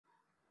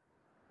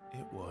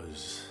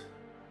was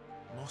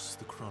Moss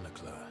the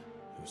Chronicler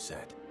who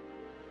said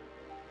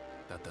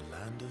that the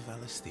land of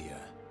Valisthea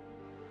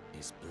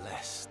is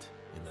blessed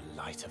in the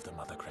light of the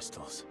Mother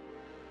Crystals,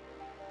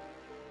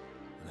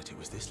 and that it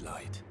was this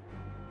light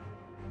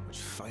which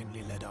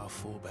finally led our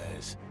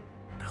forebears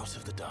out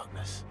of the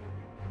darkness.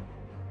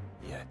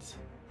 Yet,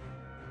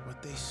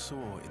 what they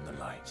saw in the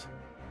light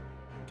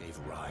gave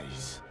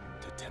rise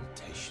to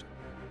temptation.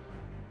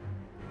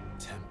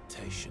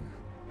 Temptation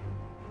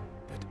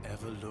that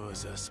ever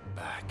lures us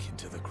back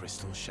into the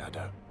crystal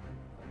shadow.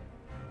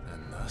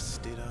 And thus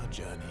did our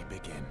journey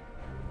begin.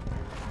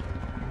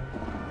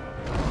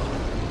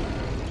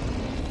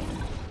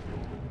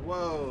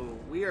 Whoa,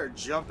 we are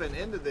jumping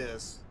into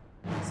this.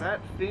 Is that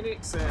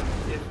Phoenix and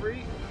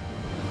Ifrit?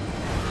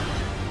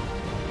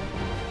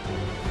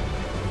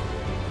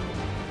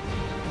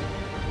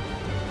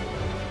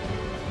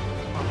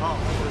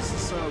 Oh, this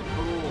is so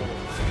cool.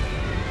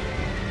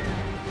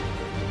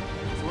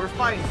 So we're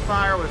fighting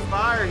fire with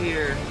fire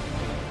here.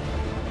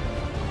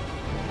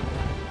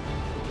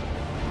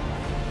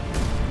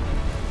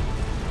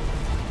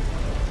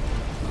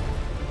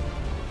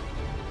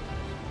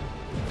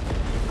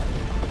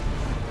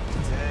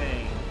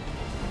 Dang.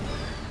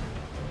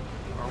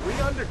 Are we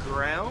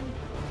underground?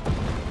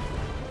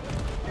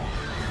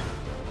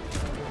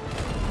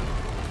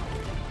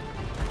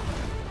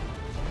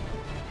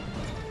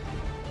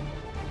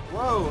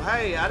 Whoa,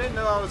 hey, I didn't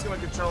know I was going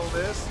to control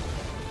this.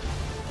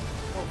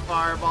 We'll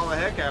fireball the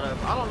heck out of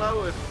him. I don't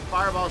know if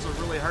fireballs would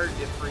really hurt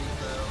Ifrit,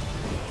 though,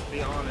 to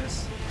be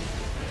honest.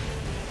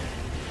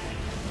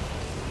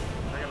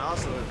 I can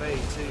also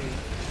evade, too.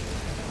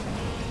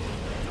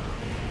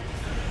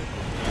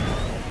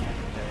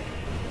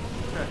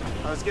 Okay.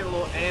 I was getting a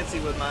little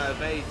antsy with my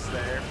evades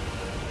there.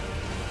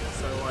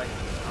 So, like,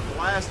 I'm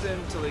blasting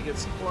until he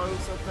gets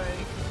close, I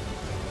think.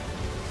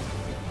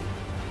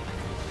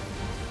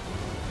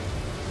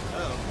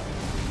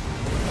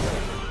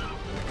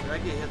 Did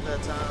I get hit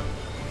that time?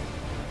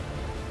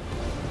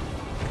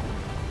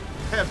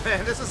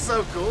 Man, this is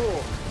so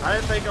cool. I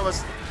didn't think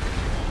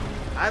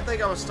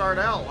I would start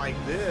out like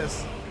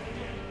this.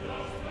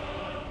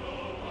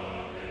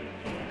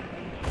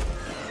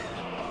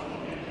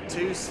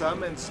 Two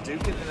summons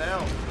duking it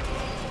out.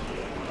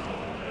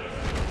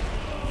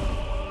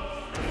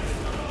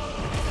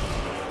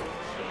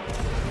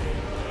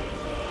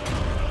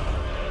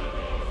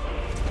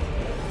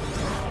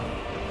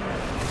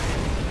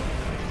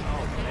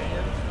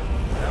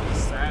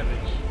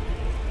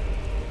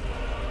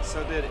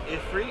 So did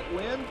Ifrit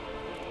win?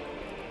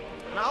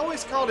 And I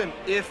always called him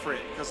Ifrit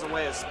because of the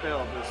way it's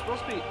spelled, but it's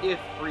supposed to be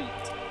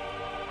Ifrit.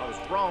 I was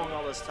wrong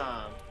all this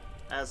time,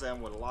 as I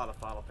am with a lot of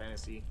Final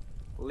Fantasy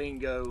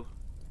lingo.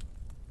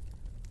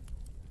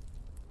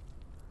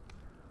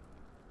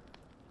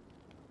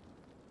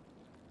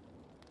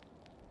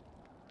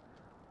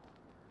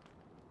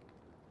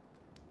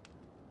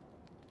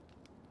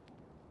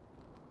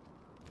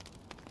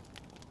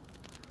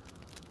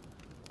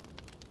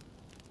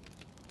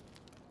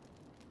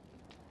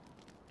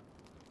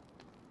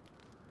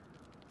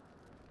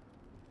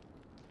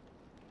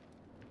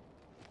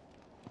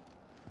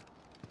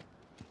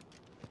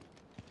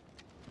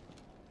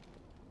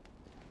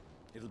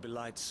 It'll be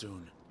light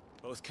soon.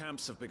 Both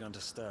camps have begun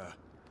to stir.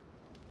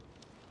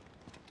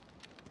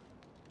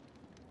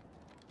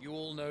 You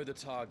all know the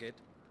target.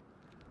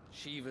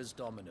 Shiva's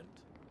dominant.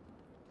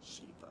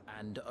 Shiva.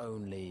 And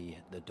only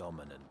the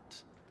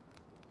dominant.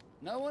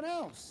 No one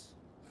else?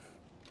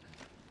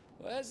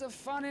 Where's the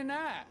fun in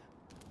that?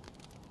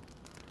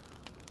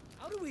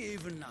 How do we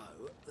even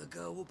know the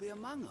girl will be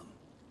among them?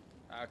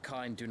 Our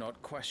kind do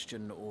not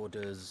question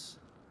orders.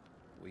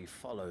 We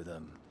follow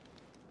them.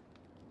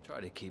 Try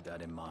to keep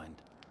that in mind.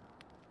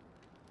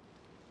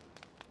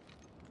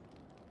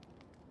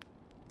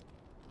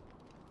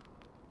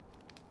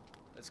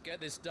 Let's get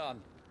this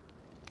done.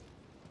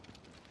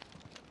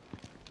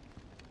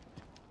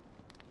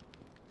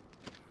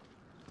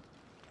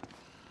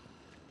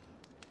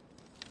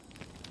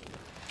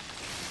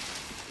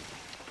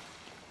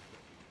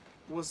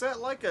 Was that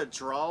like a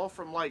draw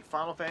from like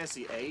Final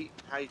Fantasy VIII?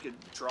 How you could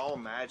draw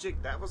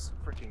magic? That was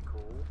freaking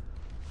cool.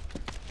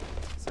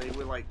 So you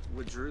would like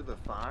withdrew the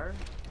fire?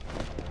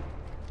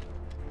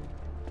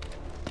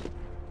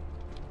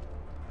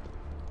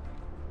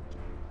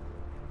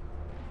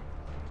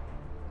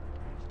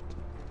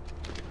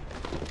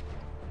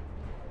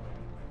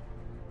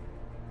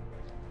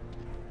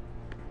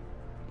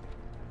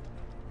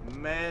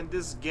 Man,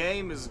 this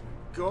game is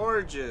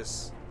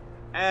gorgeous.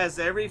 As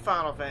every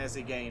Final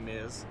Fantasy game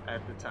is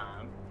at the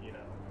time, you know.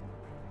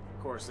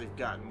 Of course, they've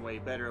gotten way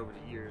better over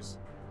the years.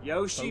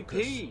 Yoshi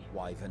Focus, P!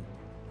 Wyvern.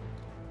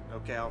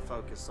 Okay, I'll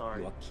focus,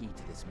 sorry. You are key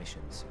to this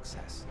mission's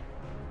success.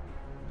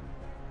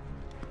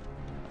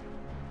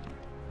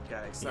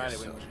 Got excited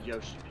Yes, when Sergeant.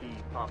 Yoshi P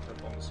popped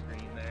up on the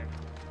screen there.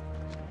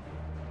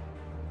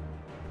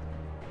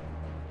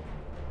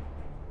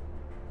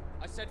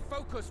 I said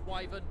focus,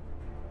 Wyvern.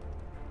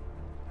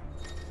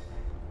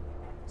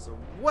 So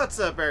what's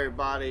up,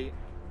 everybody?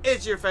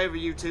 It's your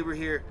favorite YouTuber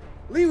here,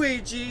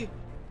 LeeWeeGee,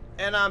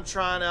 and I'm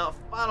trying out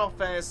Final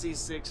Fantasy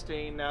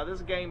 16. Now,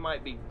 this game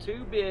might be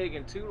too big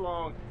and too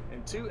long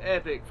and too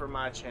epic for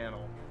my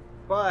channel,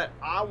 but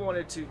I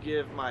wanted to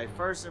give my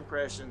first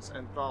impressions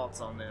and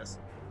thoughts on this.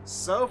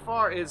 So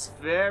far, it's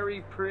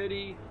very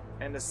pretty,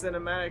 and the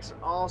cinematics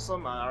are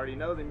awesome. I already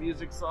know the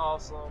music's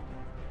awesome.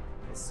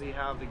 Let's see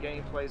how the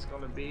gameplay's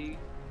going to be.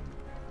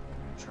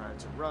 I'm trying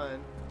to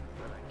run,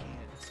 but I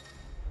can't.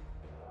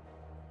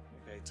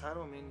 Okay,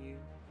 title menu.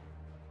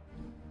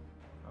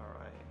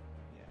 Alright,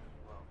 yeah,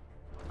 well,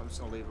 I'm just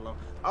gonna leave it alone.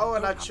 Oh,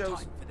 and I chose...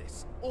 time for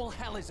this. All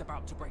hell is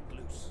about to break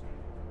loose.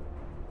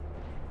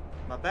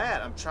 My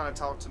bad, I'm trying to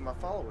talk to my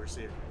followers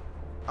here.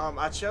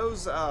 I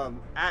chose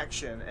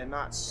action and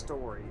not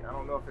story. I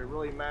don't know if it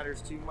really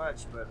matters too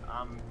much, but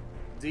I'm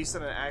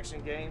decent at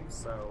action games,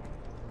 so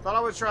thought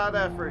I would try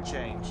that for a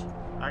change.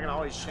 I can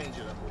always change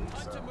it, I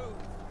believe, so.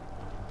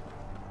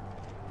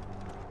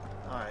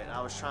 Alright,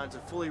 I was trying to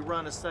fully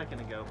run a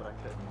second ago, but I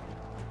couldn't.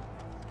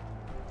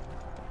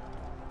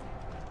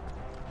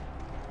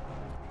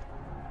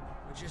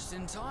 We're just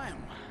in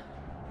time.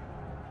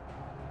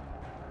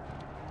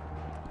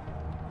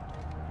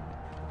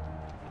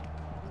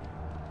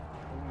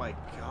 Oh my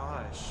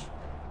gosh.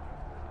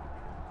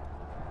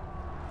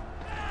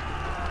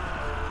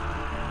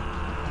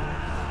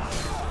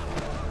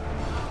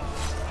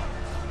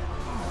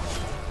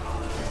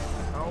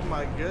 Oh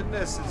my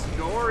goodness, it's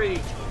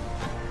gory.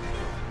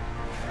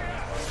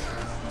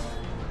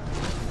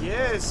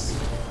 Yes!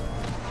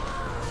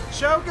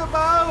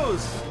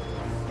 Chocobos!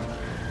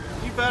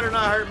 You better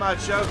not hurt my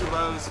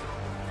chocobos.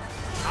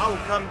 I will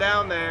come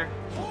down there.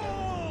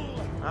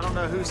 I don't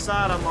know whose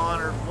side I'm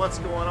on or what's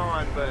going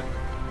on, but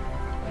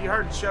if you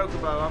hurt the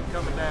chocobo, I'm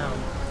coming down.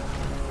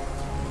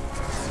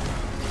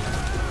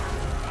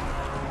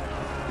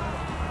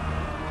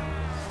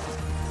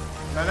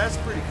 Now that's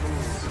pretty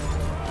cool.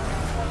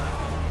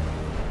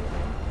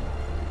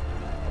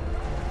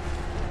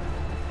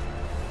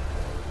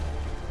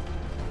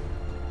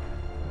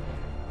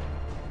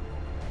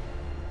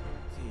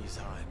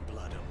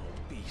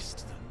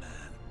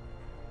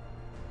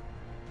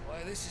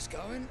 This is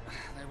going,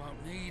 they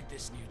won't need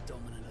this new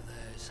dominant of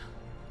theirs.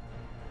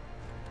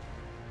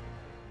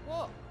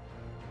 What?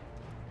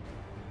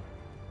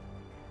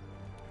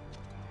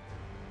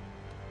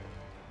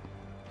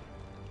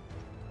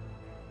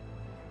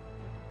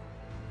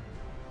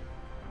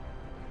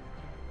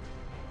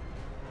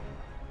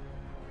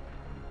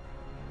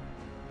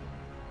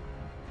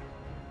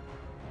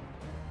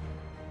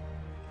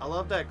 I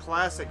love that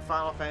classic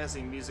Final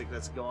Fantasy music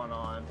that's going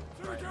on.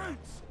 Right now.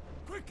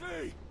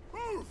 Quickly,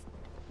 move!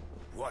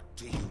 What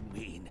do you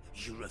mean,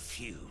 you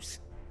refuse?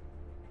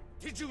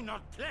 Did you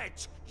not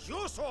pledge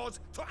your swords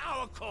to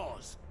our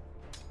cause?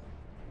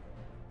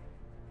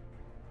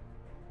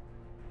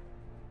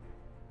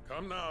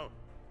 Come now.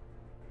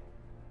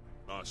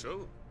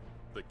 Marshal,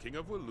 the King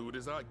of Waloed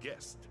is our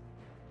guest.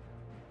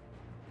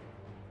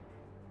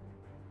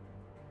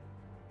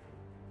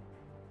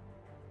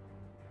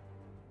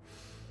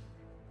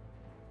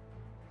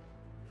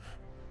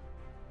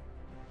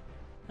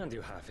 And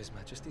you have His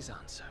Majesty's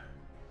answer.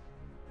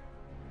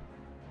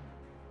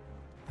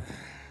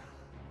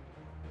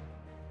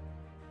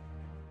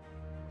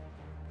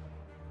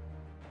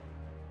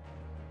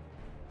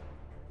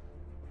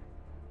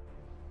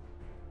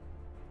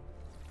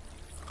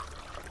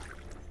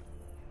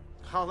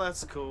 Oh,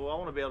 that's cool. I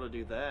want to be able to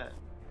do that.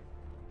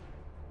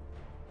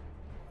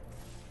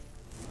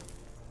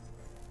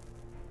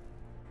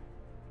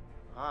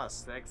 Ah,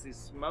 sexy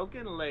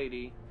smoking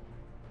lady.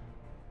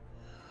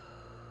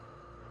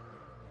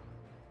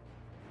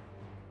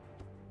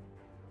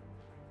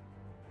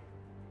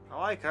 I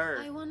like her.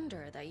 I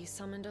wonder that you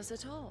summoned us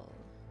at all.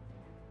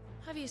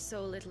 Have you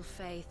so little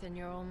faith in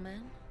your own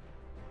men?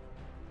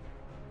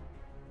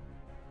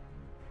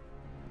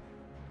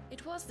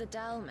 It was the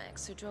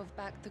Dalmex who drove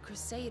back the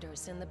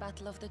Crusaders in the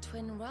Battle of the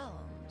Twin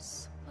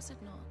Realms, was it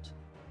not?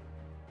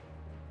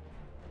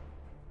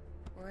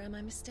 Or am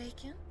I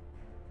mistaken?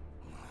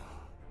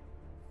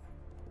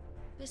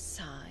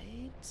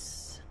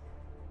 Besides,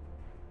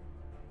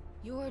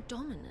 your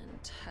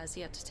dominant has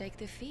yet to take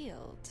the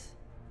field.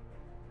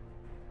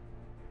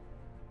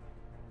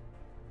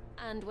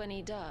 And when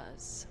he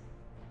does,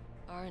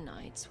 our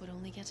knights would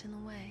only get in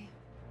the way.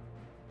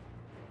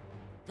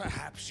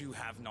 Perhaps you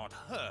have not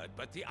heard,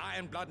 but the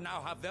Ironblood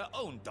now have their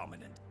own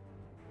dominant.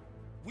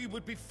 We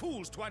would be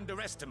fools to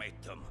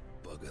underestimate them.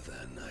 Bugger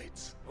their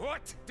knights.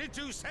 What did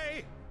you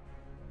say?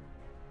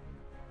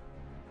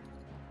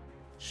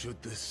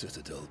 Should this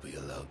citadel be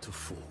allowed to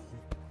fall,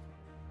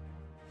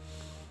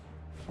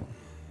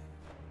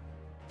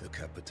 the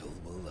capital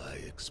will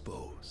lie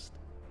exposed.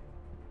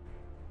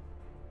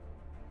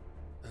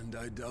 And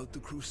I doubt the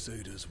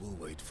Crusaders will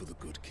wait for the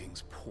good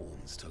king's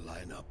pawns to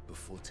line up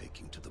before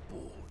taking to the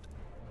board.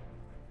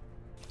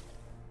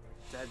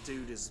 That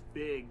dude is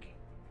big.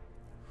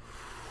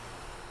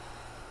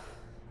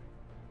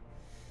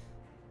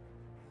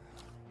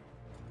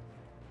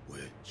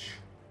 Which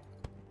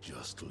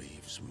just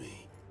leaves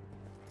me.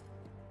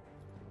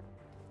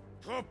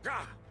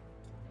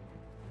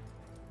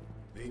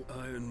 The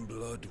Iron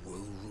Blood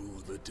will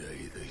rule the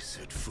day they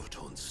set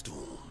foot on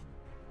Storm.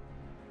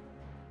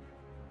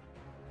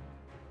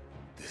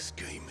 This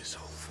game is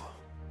over.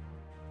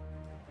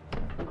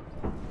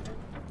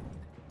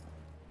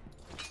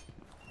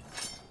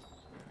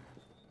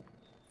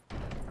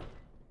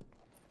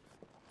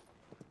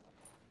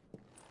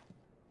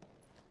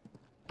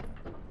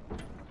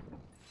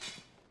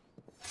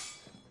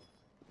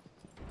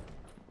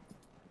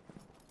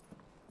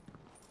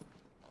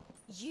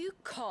 You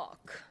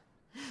cock.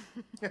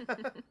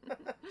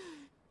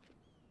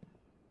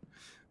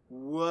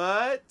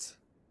 What?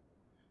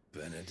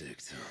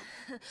 Benedicta.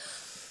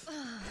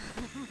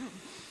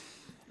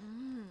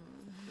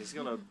 He's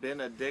gonna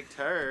benedict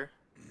her.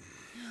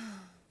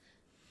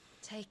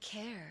 Take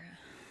care.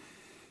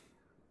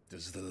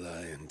 Does the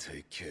lion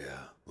take care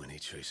when he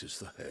chases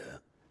the hare?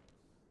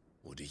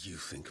 Or do you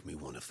think me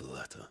one of the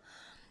latter?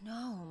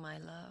 No, my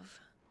love.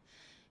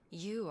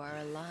 You are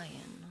a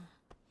lion.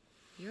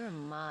 You're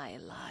my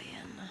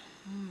lion.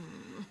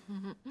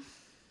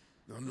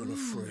 I'm not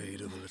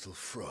afraid of a little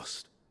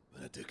frost,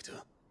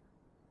 Benedicta.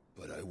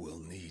 But I will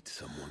need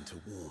someone to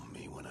warm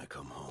me when I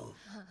come home.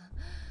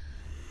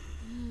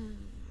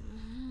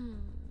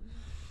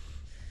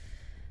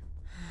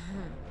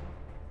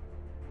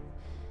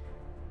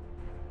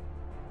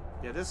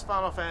 Yeah, this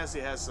Final Fantasy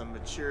has some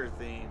mature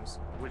themes,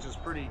 which is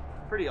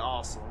pretty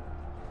awesome.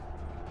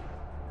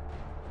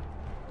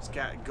 It's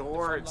got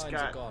gore, it's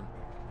got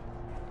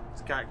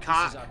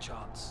cock. This is our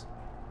chance.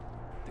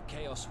 The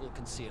chaos will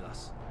conceal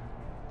us.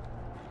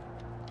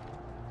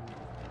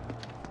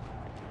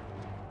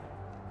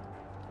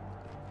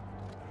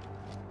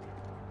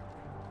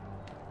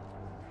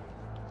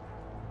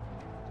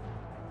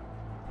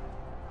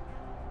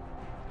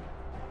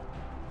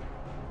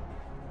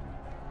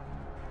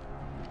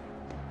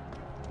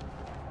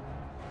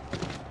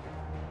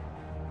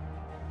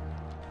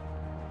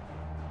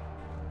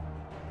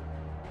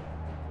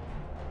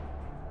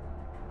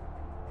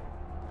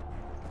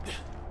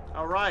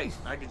 Alright,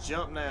 I can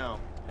jump now.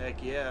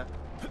 Heck yeah.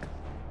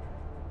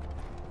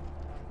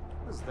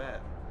 What is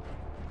that?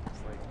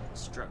 It's like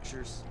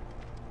structures.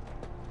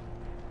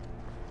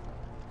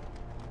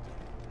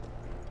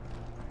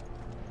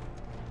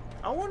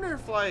 I wonder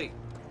if, like,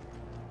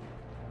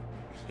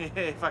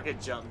 if I could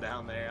jump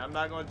down there. I'm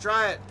not gonna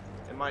try it.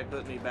 It might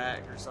put me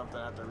back or something.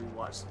 I have to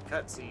rewatch some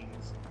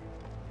cutscenes.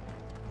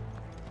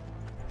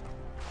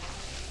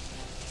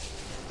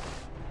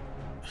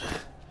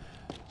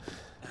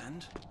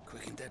 And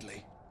quick and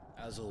deadly.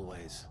 As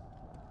always.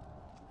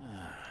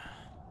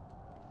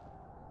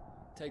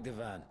 Take the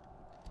van.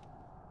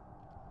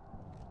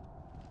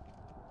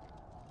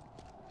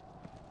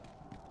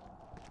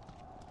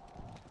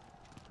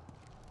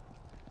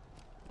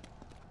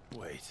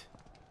 Wait.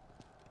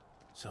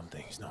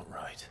 Something's not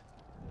right.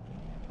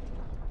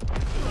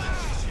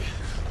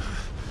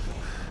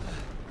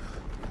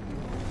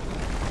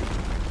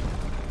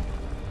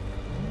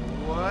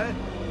 What?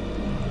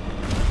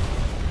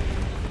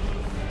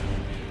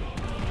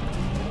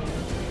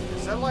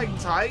 Is that like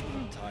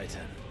Titan?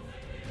 Titan.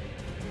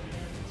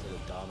 So the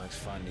Darmok's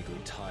finally grew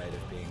tired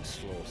of being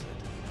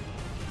slaughtered.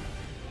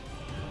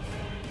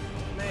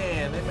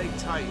 Man, they make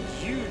Titan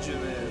huge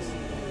in this.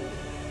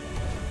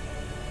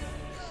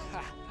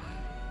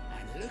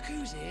 And look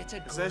who's here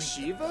to Is that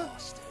Shiva?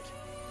 bastard.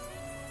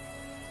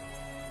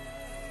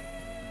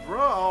 Bruh,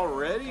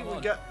 already Come we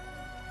on. got...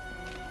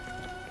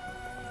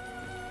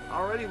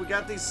 Already we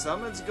got these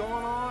summons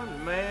going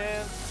on?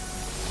 Man.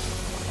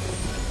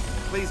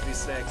 Please be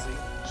sexy.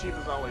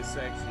 Shiva's always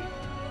sexy.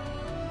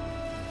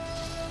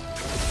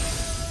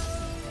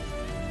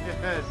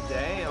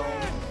 Damn.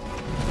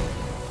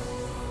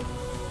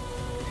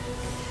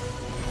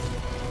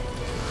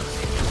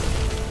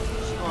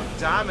 She's gonna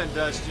diamond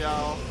dust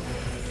y'all.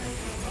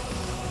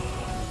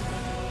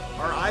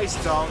 Or ice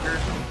donger.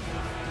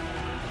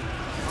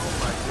 Oh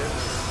my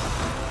goodness.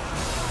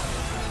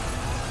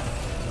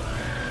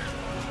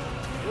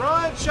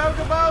 Run,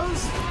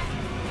 chocobos!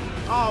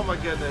 Oh my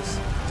goodness.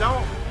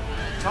 Don't.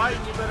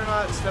 Titan, you better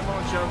not step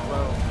on a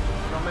chocobo.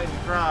 Don't make me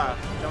cry.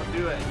 Don't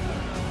do it.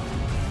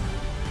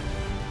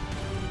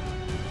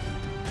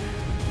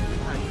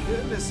 My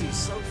goodness, he's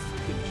so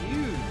freaking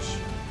huge.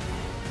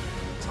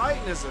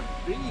 Titan is a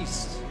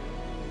beast.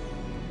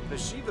 But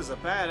Shiva's a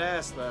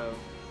badass though.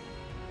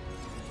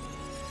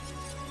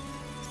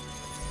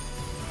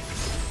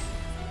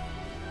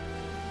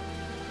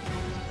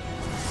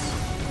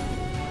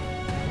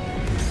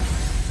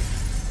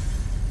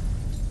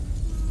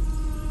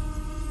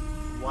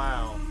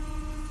 Wow.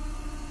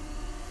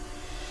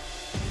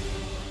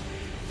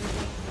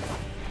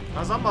 I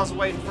was almost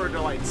waiting for it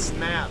to like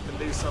snap and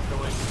do something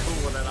like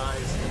cool with that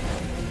ice.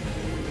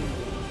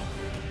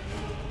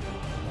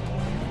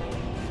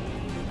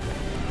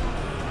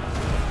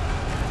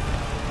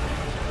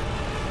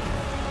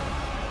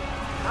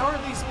 How are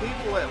these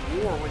people at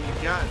war when you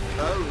got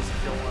those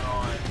going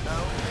on? No?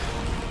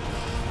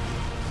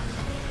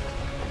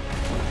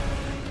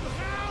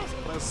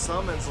 Those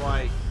summons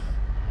like...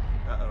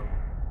 Uh-oh.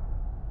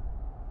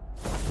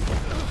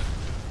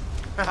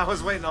 I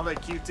was waiting on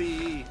that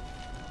QTE.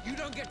 You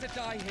don't get to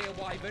die here,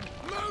 Wyvern.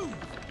 Move!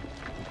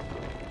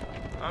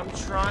 I'm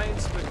trying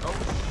to. Oh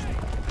shit.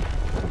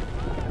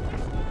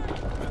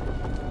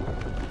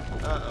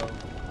 Uh-oh.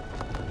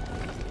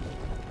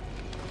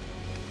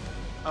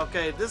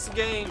 Okay, this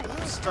game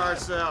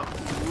starts out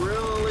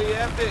really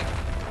epic.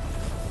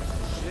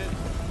 Shit.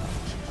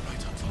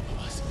 Right on top of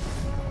us.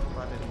 I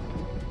didn't.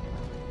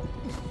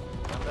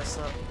 I mess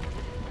up.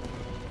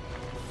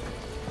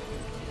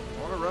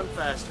 I want to run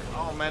faster.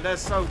 Oh man,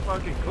 that's so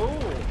fucking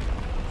cool.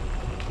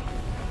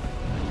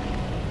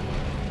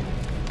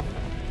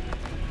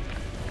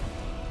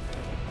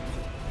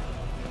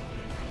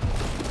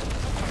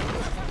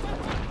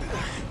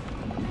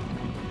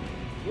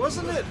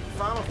 Wasn't it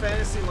Final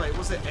Fantasy, like,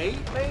 was it 8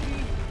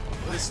 maybe?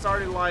 It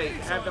started like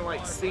having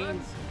like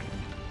scenes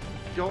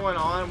going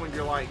on when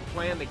you're like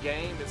playing the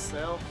game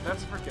itself.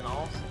 That's freaking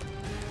awesome.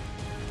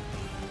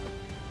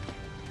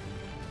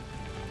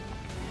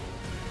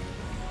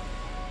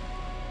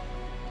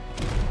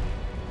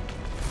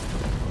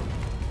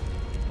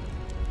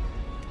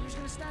 Who's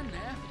gonna stand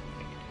there?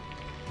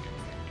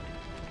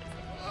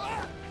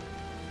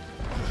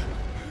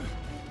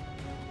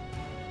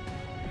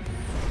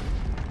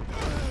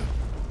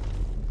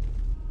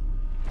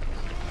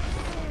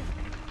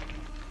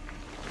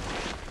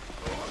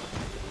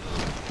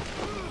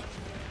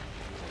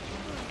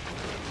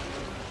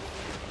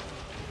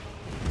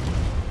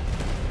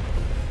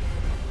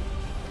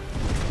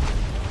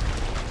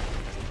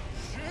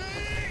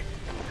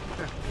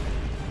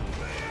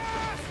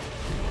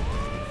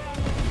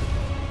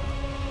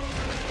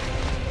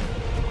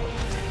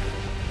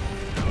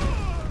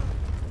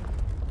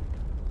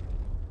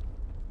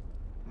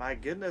 My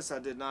goodness, I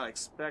did not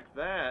expect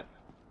that.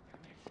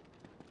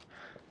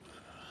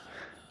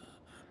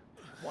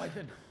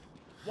 Wyvern!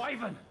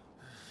 Wyvern!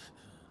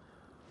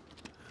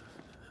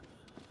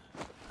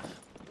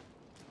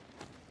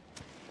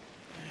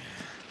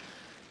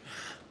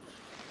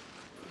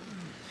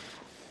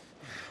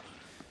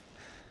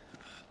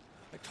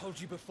 I told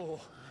you before,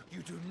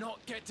 you do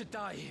not get to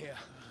die here.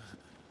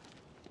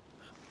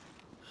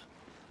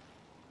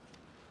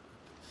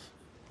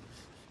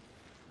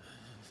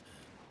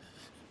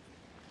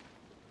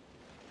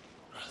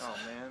 Oh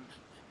man.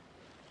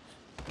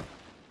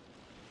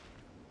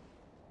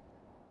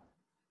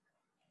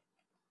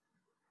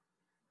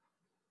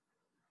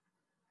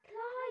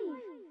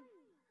 Clive!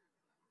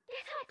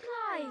 Get up,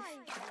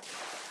 Clive!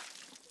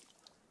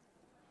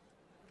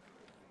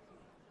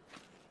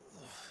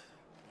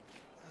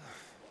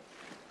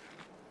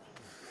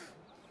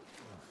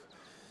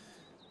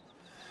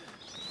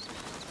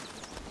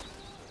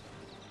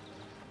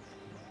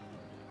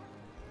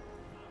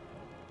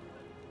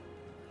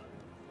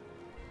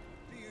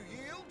 Do you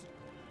yield?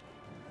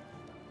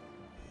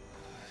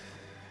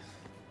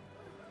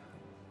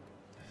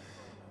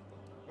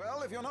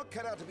 Well, if you're not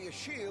cut out to be a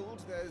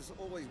shield, there's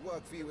always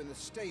work for you in the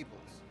stables.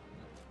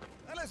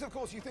 Unless, of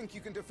course, you think you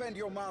can defend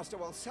your master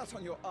while sat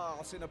on your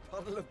arse in a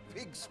puddle of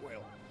pig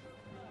swill.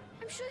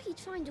 I'm sure he'd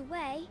find a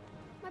way.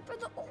 My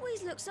brother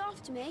always looks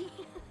after me.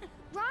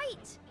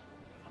 Right?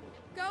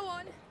 Go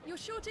on. You're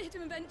sure to hit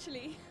him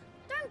eventually.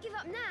 Don't give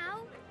up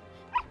now.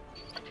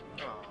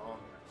 Oh.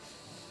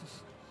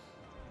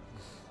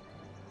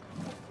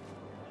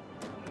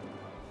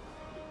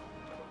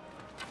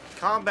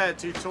 Combat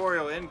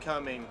tutorial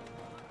incoming.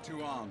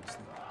 2 arms.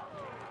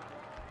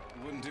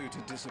 It wouldn't do to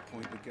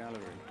disappoint the gallery.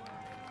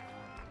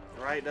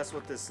 Right, that's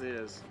what this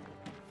is.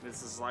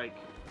 This is like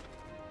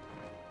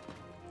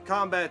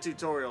combat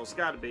tutorials,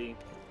 gotta be.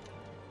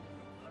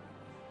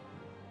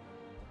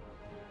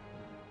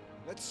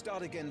 Let's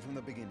start again from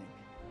the beginning.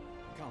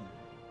 Come,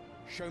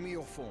 show me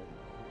your form.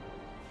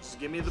 Just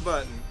give me the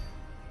button.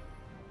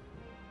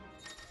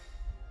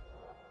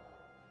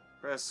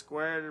 Press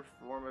square to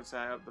perform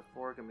attack up the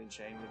four can be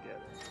chained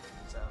together.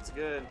 Sounds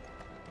good.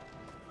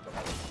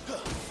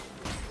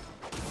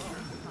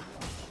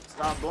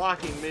 Stop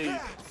blocking me.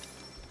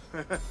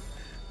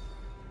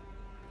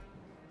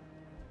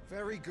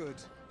 Very good.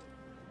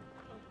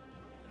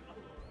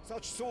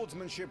 Such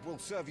swordsmanship will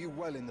serve you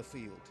well in the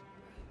field.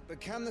 But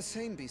can the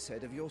same be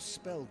said of your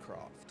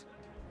spellcraft?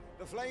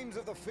 The flames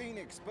of the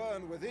phoenix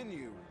burn within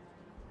you.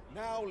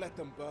 Now let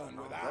them burn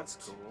without. That's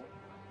cool.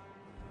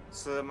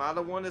 So am I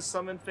the one that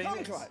summoned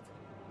Phoenix? Come, Clive.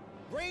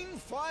 Rain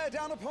fire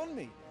down upon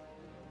me.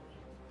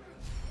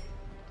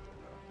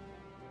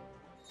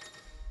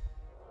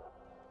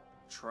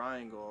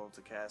 Triangle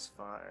to cast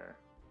fire.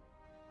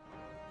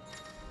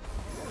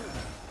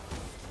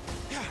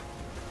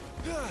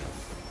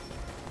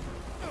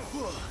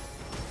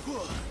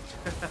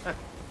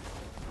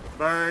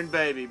 Burn,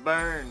 baby,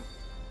 burn.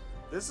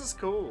 This is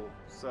cool.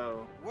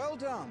 So, well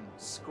done.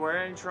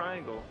 Square and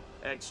triangle.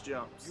 X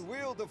jumps. You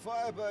wield the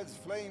Firebird's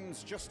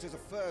flames just as a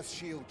first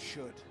shield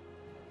should.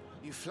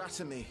 You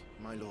flatter me,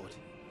 my lord.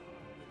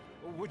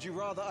 Or would you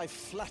rather I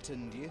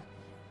flattened you?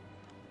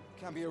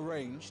 Can be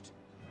arranged.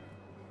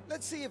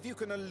 Let's see if you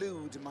can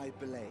elude my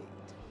blade.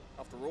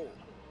 After all,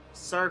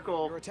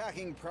 circle. Your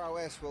attacking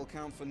prowess will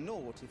count for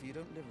naught if you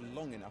don't live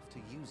long enough to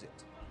use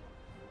it.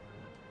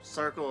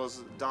 Circle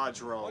is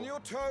dodge roll. On your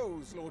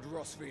toes, Lord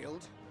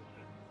Rosfield.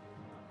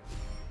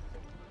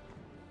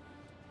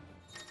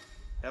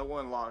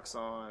 L1 locks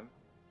on.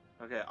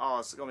 Okay, oh,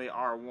 it's gonna be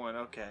R1,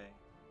 okay.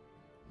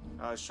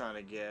 I was trying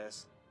to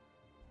guess.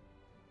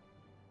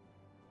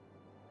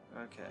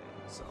 Okay,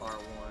 so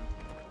R1.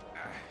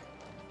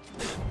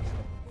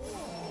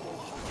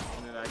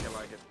 And then I can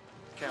like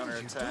a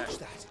counterattack.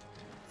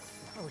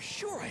 I was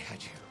sure I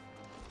had you.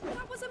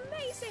 That was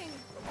amazing!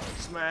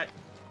 Smack.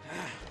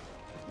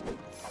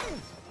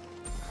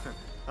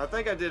 I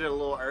think I did it a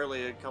little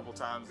early a couple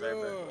times there,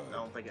 but I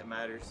don't think it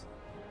matters.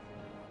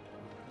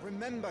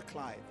 Remember,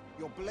 Clive,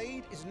 your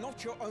blade is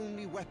not your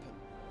only weapon.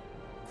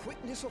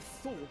 Quickness of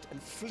thought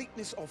and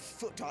fleetness of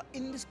foot are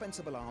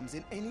indispensable arms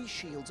in any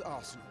shield's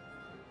arsenal.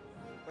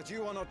 But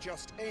you are not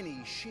just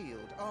any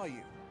shield, are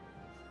you?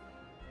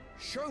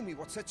 Show me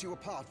what sets you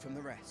apart from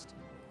the rest.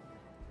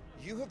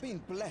 You have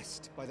been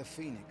blessed by the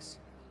Phoenix,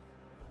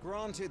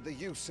 granted the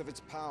use of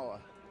its power.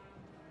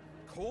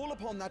 Call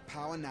upon that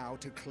power now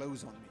to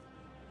close on me.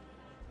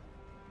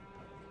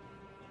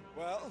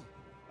 Well,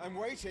 I'm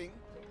waiting.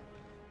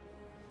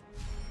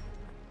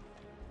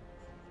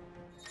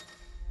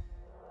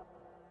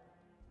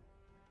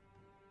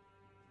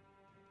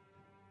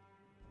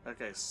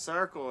 Okay,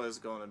 circle is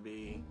going to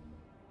be...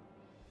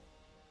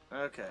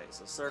 Okay,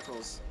 so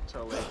circle's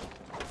totally...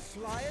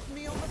 Fly at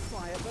me on the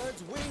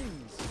Firebird's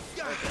wings!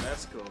 Okay,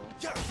 that's cool.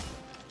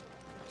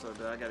 So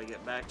do I gotta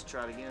get back to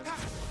try it again?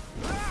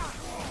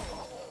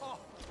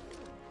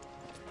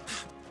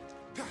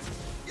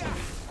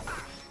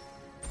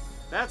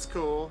 That's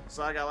cool.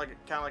 So I got like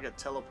kind of like a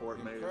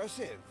teleport move.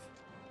 Impressive.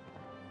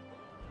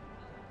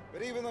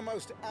 But even the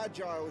most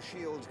agile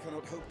shield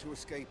cannot hope to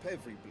escape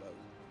every blow.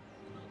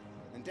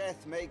 And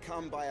death may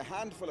come by a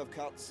handful of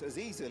cuts as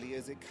easily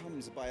as it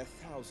comes by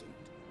 1,000.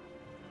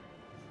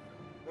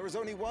 There is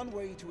only one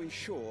way to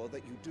ensure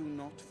that you do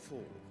not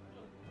fall.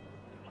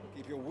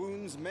 Keep your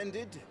wounds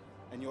mended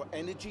and your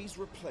energies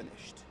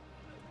replenished.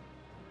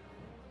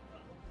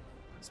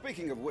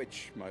 Speaking of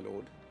which, my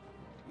lord,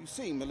 you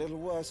seem a little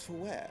worse for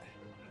wear.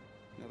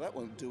 Now that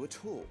won't do at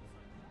all.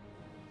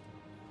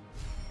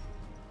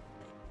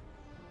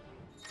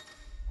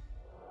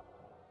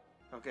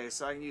 Okay,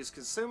 so I can use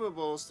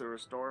consumables to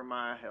restore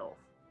my health.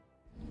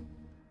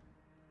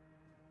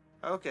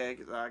 Okay,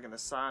 because I can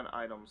assign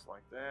items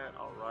like that.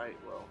 Alright,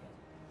 well.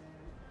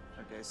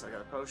 Okay, so I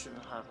got a potion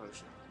and a high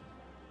potion.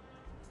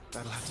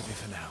 That'll have to be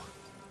for now.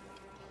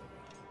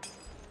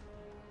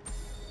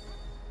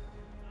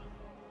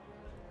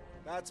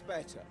 That's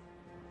better.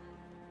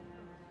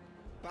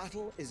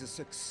 Battle is a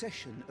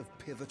succession of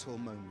pivotal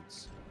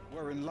moments,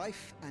 wherein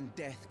life and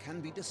death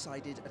can be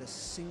decided at a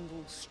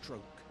single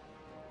stroke.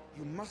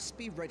 You must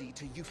be ready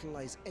to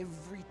utilize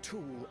every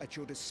tool at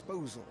your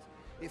disposal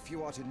if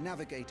you are to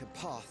navigate a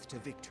path to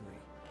victory,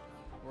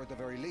 or at the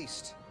very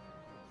least,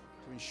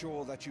 to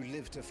ensure that you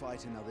live to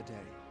fight another day.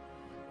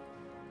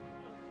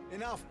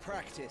 Enough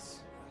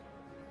practice.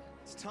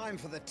 It's time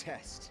for the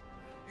test.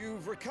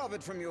 You've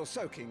recovered from your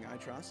soaking, I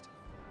trust.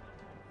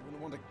 You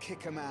wouldn't want to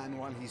kick a man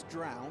while he's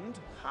drowned.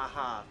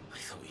 Haha. I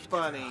thought you'd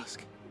Funny. never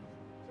ask.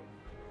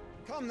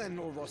 Come then,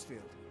 Lord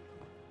Rosfield.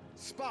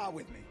 Spar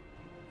with me.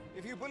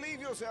 If you believe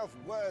yourself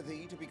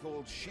worthy to be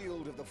called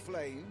Shield of the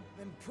Flame,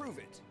 then prove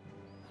it.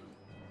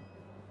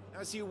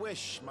 As you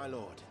wish, my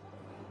lord.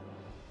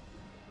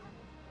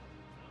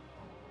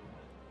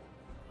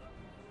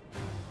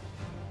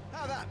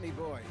 Have at me,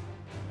 boy.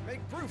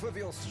 Make proof of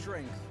your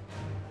strength.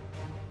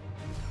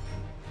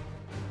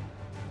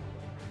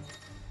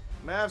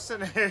 Man, I'm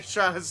sitting here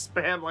trying to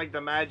spam like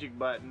the magic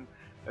button,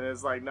 and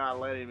it's like not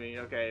letting me.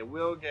 Okay,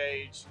 will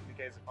gauge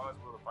indicates opponents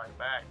will fight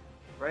back.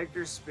 Break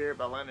their spirit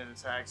by landing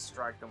attacks,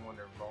 strike them when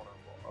they're vulnerable.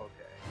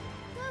 Okay.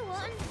 Go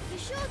on, you're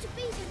sure to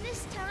beat him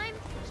this time.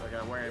 So I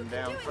gotta wear him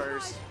down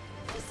first.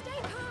 Just stay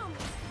calm.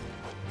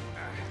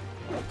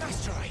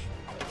 Nice try.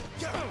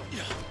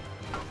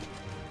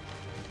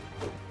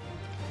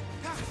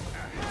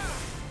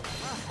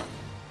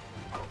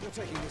 You're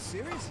taking this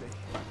seriously.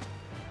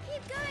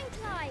 Keep going,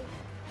 Clive.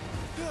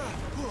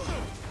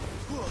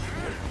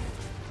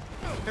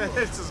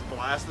 It's just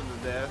blasting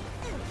to death.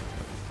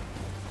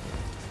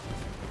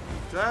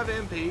 Do I have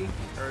MP?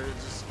 Or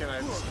just can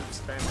I just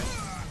spam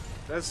it?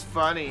 That's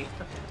funny.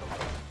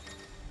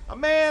 Oh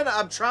man,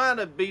 I'm trying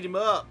to beat him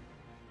up.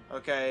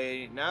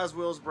 Okay, now his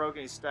will's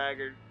broken, he's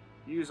staggered.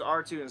 Use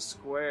R2 and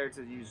square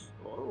to use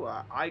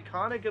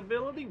Eikonic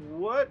ability?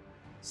 What?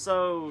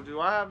 So, do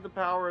I have the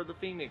power of the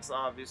Phoenix,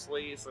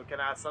 obviously? So can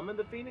I summon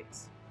the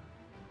Phoenix?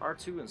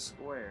 R2 and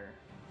square.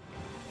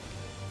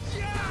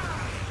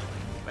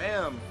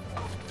 Bam!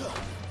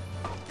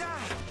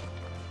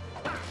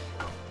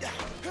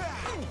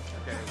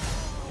 Okay.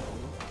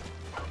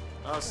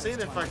 I was seeing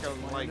if I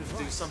can like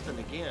do something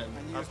again.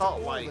 I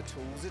thought like the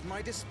tools at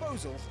my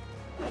disposal.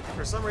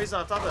 For some reason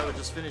I thought that would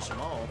just finish them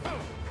all. Go on,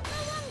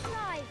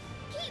 Clive.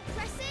 Keep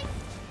pressing.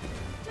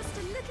 Just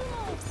a little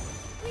more.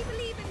 We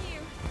believe in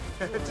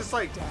you. Just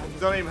like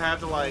don't even have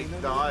to like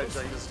dodge.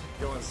 I can just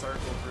go in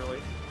circles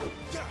really.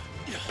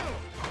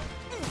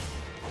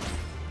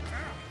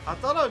 I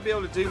thought I would be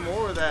able to do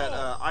more of that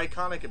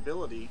iconic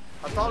ability.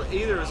 I thought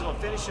either it was going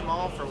to finish him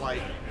off or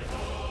like...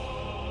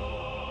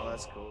 Oh,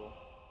 that's cool.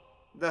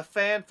 The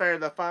fanfare,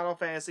 the Final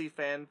Fantasy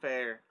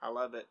fanfare. I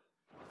love it.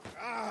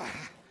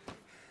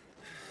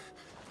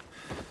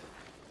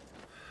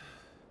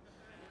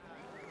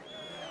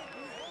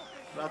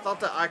 But I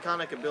thought the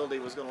iconic ability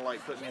was going to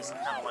like put me in some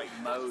kind of like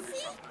mode or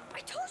something.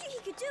 I told you he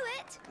could do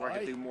it. Where I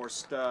could do more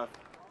stuff.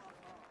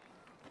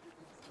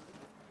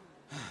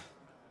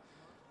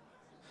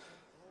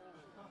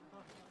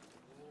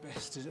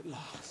 Bested at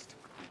last.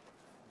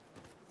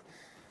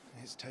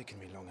 It's taken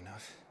me long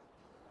enough.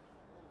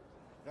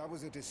 That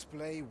was a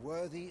display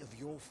worthy of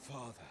your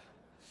father.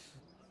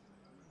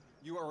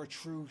 You are a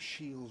true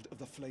shield of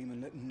the flame, and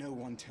let no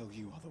one tell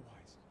you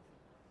otherwise.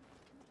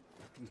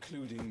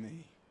 Including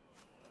me.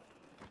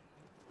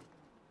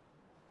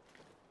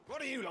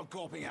 What are you lot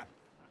gawping at?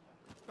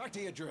 Back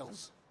to your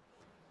drills.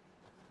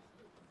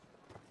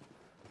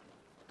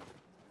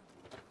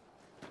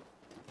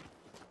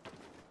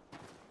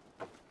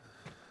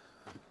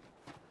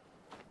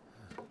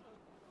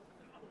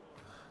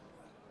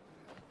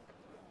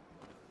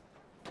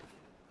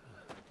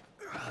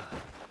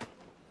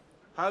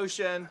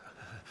 Potion.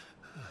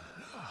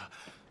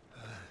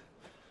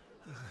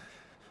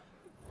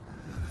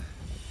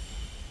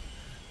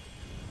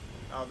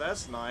 Oh,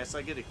 that's nice.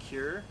 I get a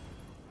cure.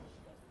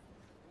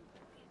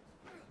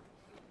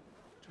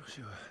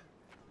 Joshua.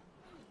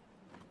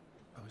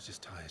 I was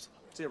just tired.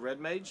 Is he a red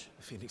mage?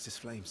 The Phoenix's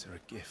flames are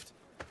a gift.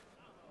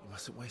 You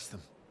mustn't waste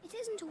them. It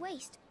isn't a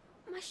waste.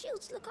 My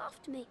shields look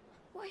after me.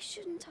 Why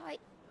shouldn't I?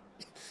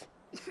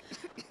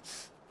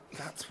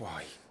 That's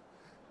why.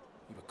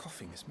 You were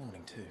coughing this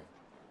morning too.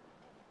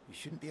 You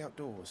shouldn't be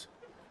outdoors.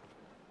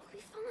 I'll be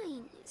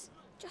fine. It's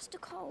just a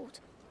cold.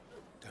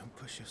 Don't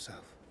push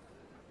yourself.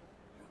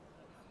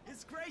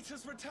 His Grace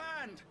has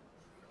returned!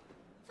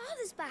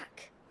 Father's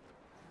back.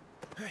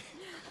 Hey.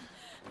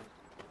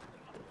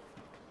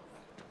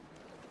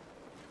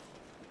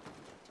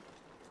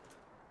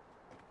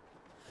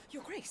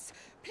 Your Grace,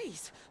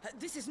 please,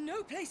 this is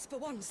no place for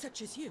one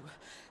such as you.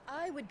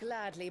 I would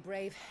gladly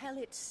brave hell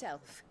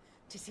itself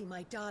to see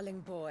my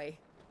darling boy.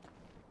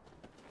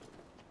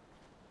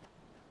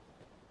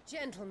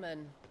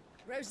 Gentlemen,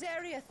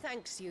 Rosaria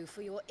thanks you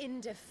for your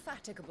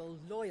indefatigable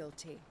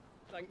loyalty.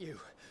 Thank you,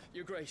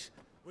 Your Grace.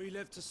 We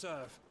live to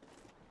serve.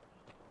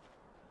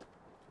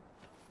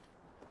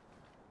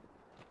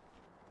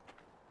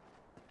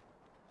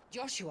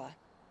 Joshua.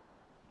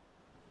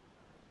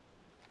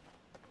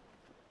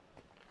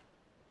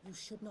 You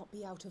should not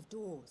be out of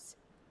doors.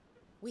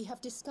 We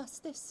have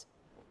discussed this.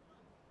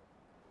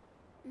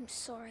 I'm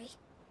sorry.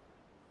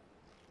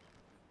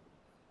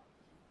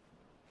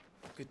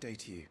 Good day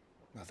to you,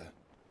 Mother.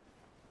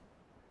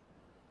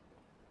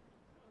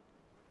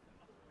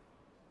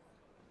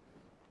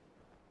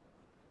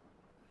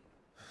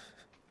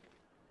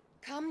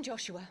 Come,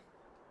 Joshua.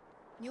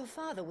 Your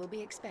father will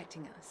be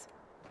expecting us.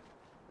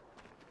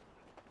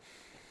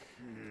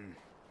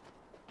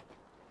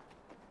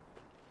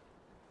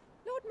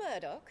 Lord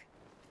Murdoch?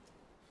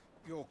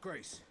 Your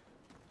Grace.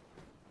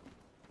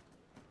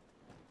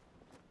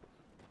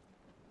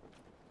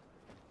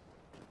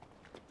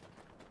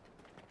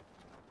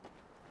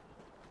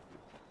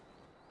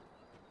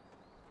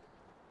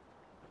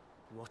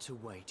 What a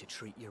way to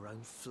treat your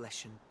own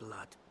flesh and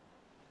blood.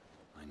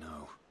 I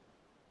know.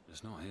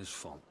 It's not his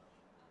fault.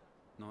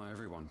 Not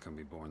everyone can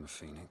be born the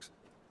Phoenix.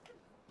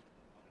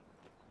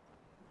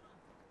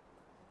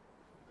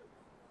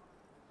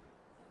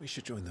 We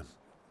should join them.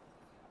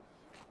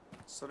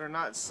 So they're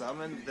not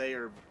summoned, they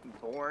are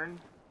born?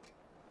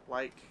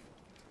 Like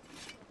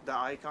the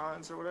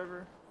icons or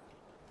whatever?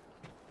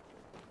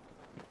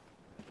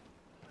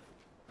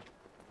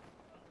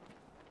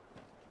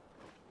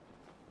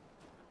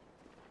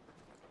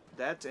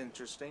 That's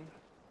interesting.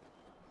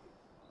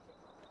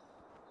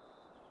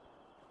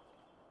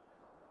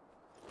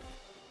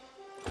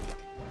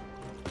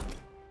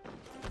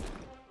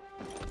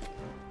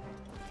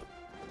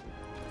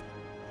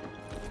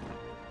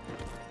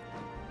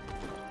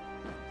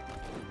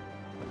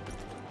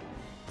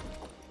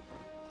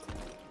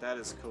 That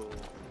is cool.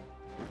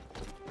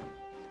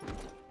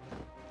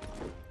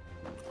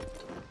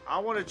 I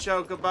want a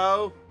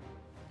chocobo.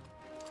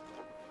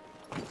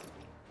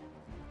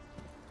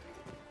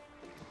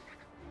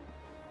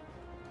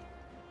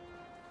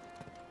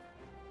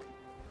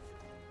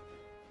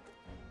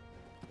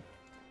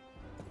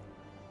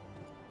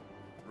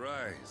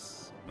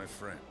 Rise, my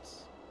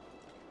friends.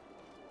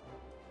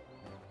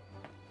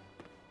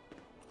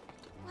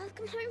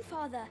 Welcome home,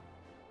 Father.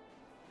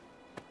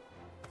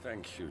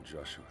 Thank you,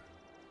 Joshua.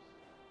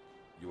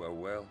 You are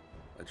well,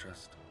 I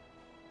trust?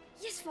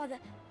 Yes, Father.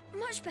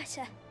 Much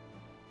better.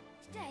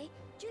 Today,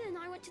 Jill and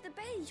I went to the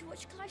bay to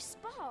watch Clive's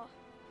spa.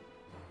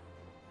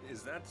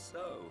 Is that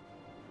so?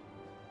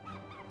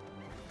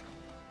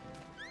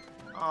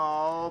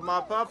 Oh,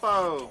 my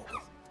puppo.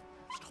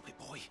 Stop it,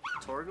 boy.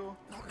 Torgal?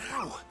 Not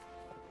now.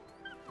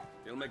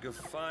 You'll make a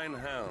fine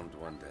hound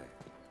one day.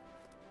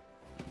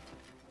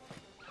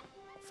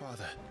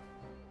 Father,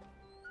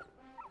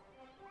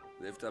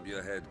 Lift up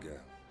your head, girl.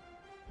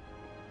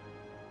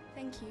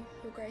 Thank you,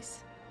 Your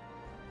Grace.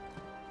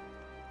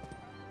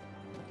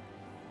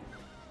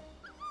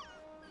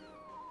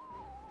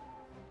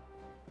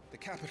 The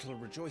capital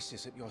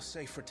rejoices at your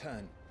safe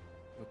return,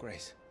 Your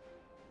Grace.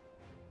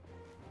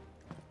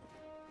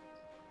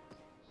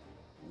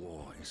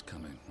 War is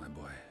coming, my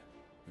boy.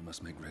 We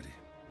must make ready.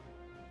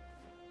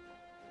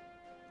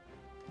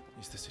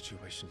 Is the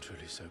situation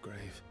truly so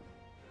grave?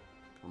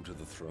 Come to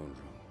the throne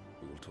room.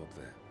 We will talk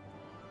there.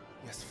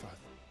 Yes, Father.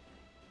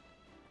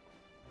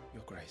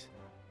 Your Grace.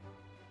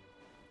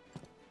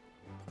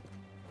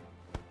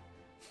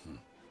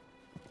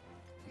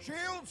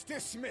 Shields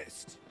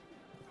dismissed!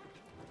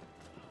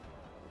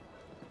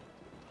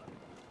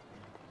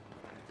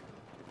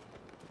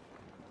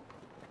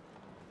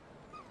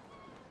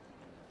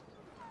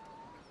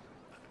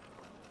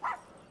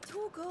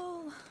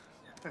 Torgal!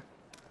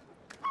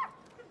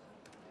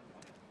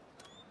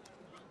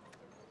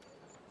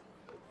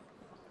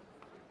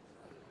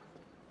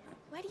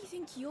 Where do you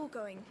think you're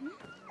going, hmm?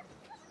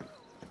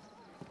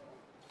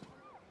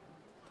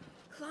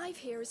 Clive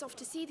here is off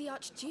to see the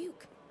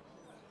Archduke.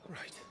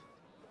 Right.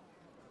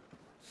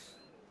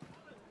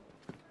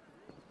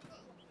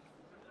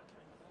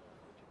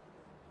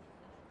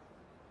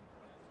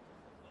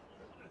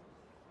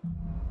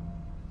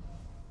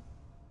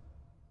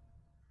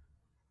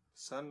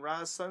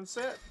 Sunrise,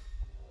 sunset.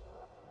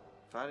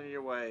 Finding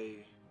your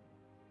way.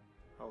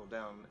 Hold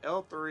down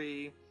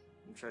L3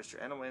 and trust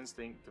your animal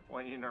instinct to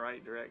point you in the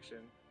right direction.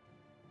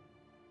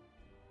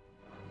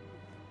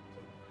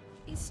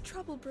 Is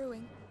trouble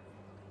brewing?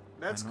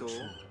 That's I'm not cool.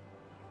 sure.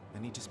 I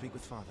need to speak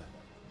with Father.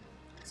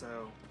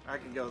 So I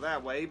can go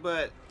that way,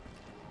 but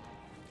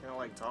can I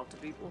like talk to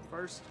people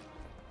first?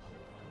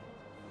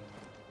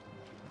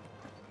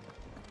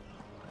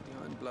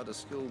 Behind blood are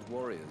skilled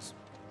warriors.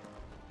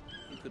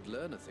 You could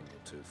learn a thing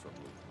or two from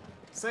them.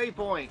 Save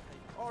point.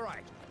 All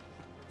right.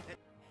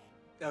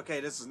 Okay,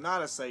 this is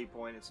not a save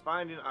point. It's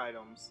finding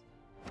items.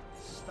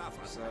 Stuff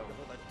I So think of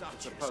all the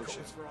it's a Duchess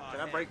potion. calls for our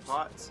Can I break heads.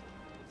 pots?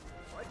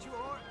 Right you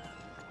are.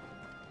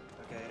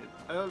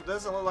 Okay, it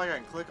doesn't look like I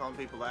can click on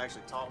people to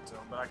actually talk to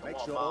them, but I can Make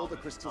walk sure by all them the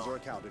and crystals talk, are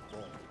accounted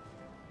for.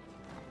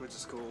 which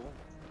is cool.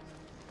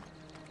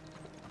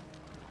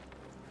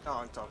 Oh, I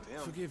can talk to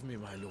him. Forgive me,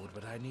 my lord,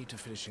 but I need to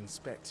finish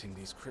inspecting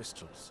these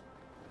crystals.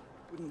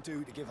 Wouldn't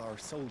do to give our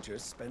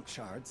soldiers spent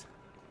shards.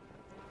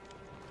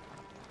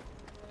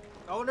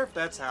 I wonder if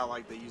that's how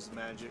like they use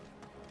magic.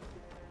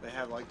 They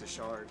have like the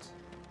shards.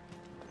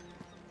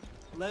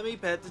 Let me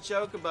pet the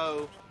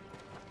chocobo.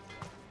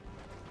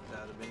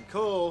 That'd have been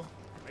cool.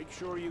 Make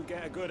sure you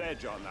get a good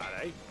edge on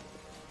that, eh?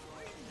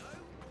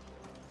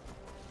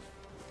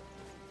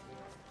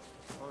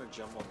 I want to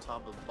jump on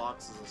top of the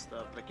boxes and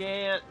stuff, but I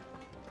can't.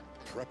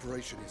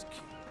 Preparation is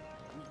key.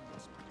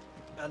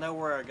 I know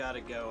where I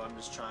gotta go. I'm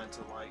just trying to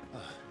like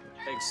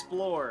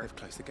explore. They've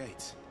closed the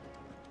gates.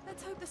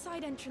 Let's hope the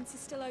side entrance is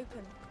still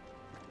open.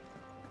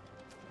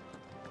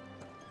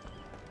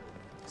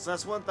 So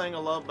that's one thing I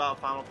love about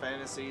Final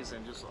Fantasies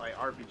and just like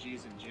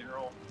RPGs in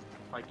general.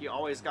 Like you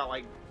always got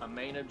like a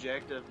main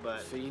objective,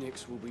 but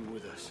Phoenix will be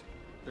with us.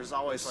 there's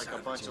always like a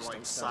Savages bunch of like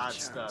don't stand a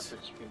side stuff chance. that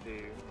you can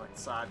do, like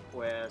side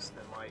quests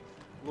and like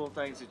little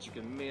things that you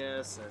can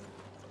miss. And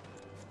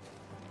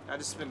I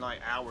just spend like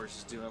hours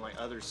just doing like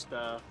other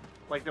stuff.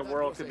 Like the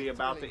world could be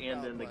about to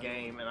end in the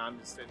game, and I'm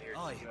just sitting here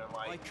just doing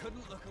like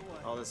couldn't look away.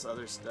 all this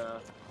other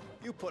stuff.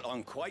 You put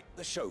on quite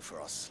the show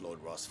for us, Lord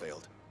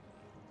Rosfield.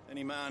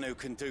 Any man who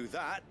can do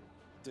that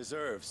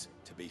deserves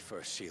to be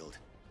first shield.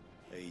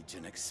 Age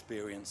and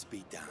experience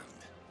be damned.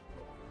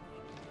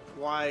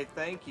 Why,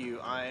 thank you.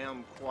 I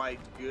am quite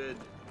good.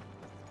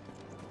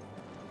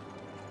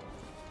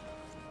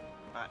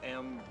 I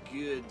am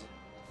good.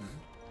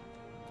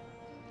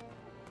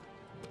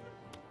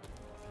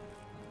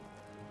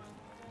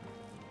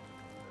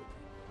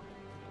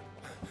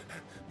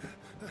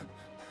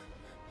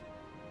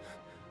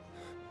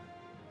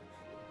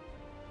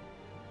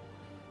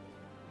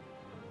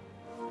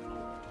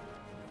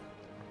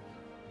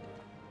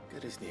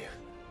 Good as new.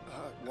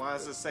 Why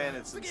is it saying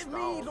it's Forgive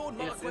installed? me, Lord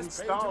It's Marquis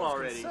installed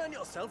already. Concern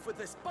yourself with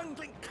this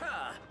bungling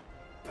cur.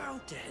 Bow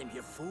to him,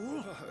 you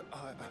fool.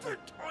 Did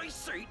I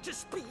say to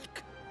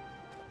speak?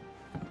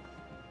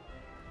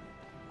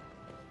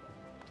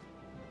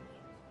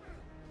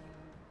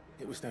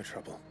 It was no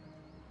trouble.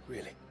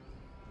 Really.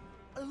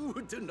 Oh,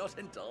 do not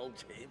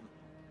indulge him.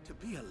 To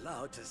be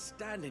allowed to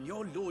stand in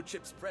your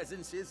lordship's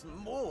presence is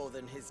more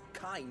than his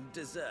kind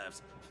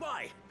deserves.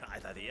 Why,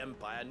 neither the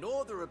Empire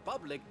nor the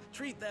Republic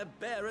treat their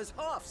bearers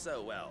half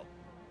so well.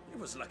 He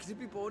was lucky to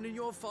be born in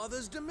your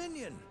father's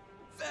dominion.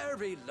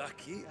 Very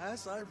lucky,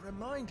 as I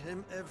remind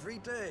him every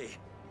day.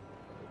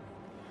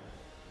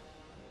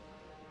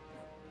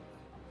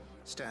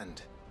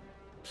 Stand,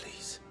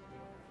 please.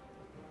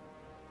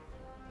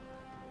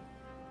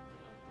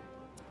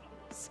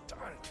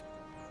 Stand.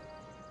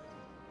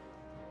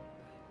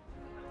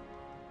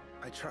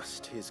 I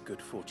trust his good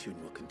fortune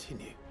will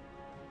continue.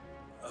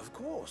 Of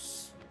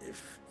course,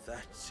 if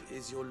that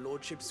is your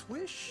lordship's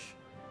wish.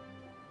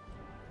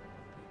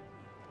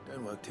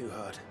 Don't work too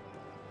hard.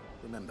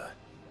 Remember,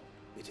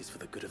 it is for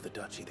the good of the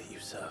duchy that you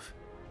serve.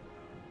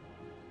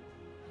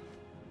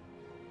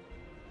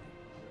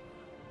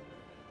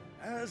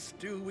 As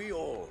do we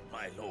all,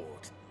 my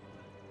lord.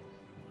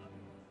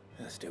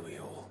 As do we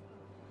all.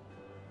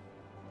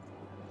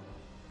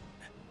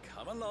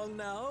 Come along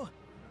now.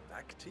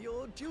 Back to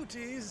your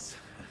duties.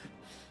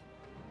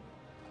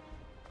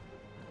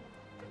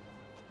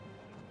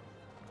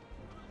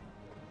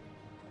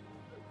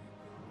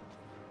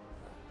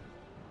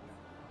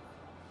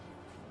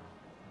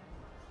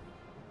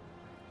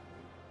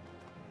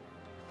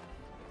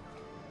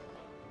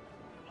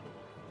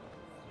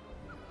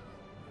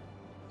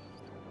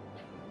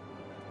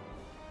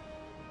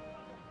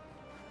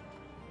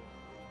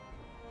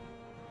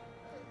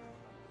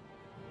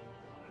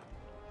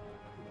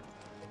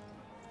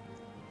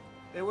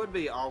 It would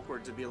be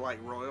awkward to be like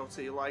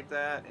royalty like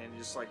that, and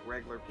just like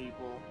regular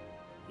people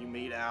you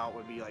meet out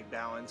would be like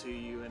bowing to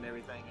you and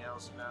everything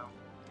else, you know?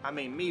 I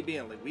mean, me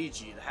being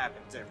LeeWeeGee, it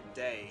happens every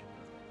day,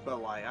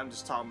 but like, I'm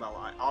just talking about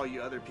like all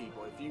you other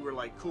people. If you were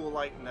like cool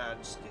like, nah,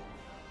 just kidding.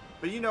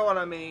 But you know what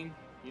I mean?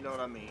 You know what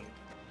I mean?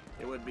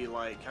 It would be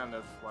like, kind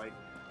of like,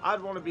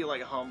 I'd want to be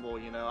like humble,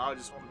 you know? I would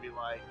just want to be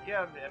like,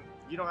 yeah, man,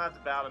 you don't have to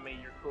bow to me,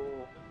 you're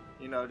cool.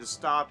 You know, just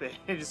stop it.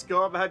 Just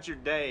go about your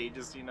day,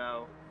 just, you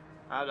know.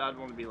 I'd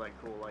want to be like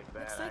cool like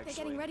that. Looks like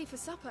they're getting ready for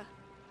supper.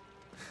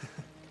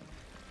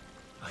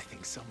 I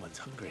think someone's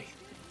hungry.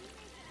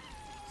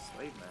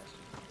 Slave master.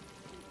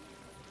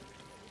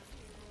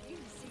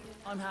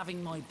 I'm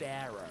having my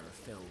bearer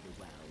fill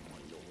the well, my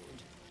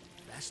lord.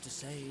 Best to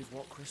save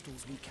what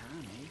crystals we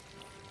can, eh?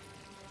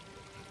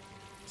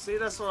 See,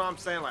 that's what I'm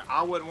saying. Like,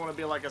 I wouldn't want to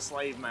be like a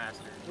slave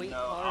master. You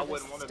know, I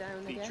wouldn't want to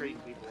be treating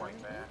people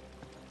like that.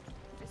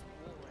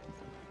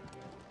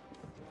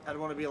 I'd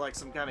want to be like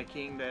some kind of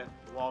king that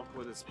walked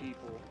with his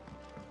people,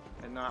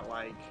 and not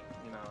like,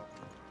 you know.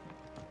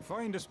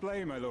 Fine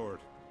display, my lord.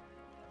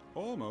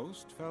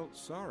 Almost felt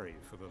sorry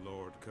for the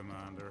Lord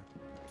Commander.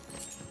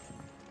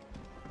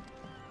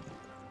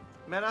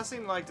 Man, I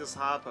seem like this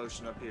high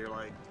potion up here,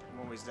 like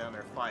when we was down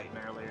there fighting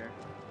earlier.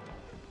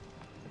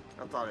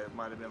 I thought it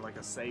might have been like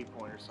a save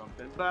point or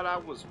something, but I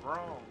was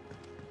wrong.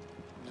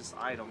 Just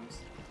items.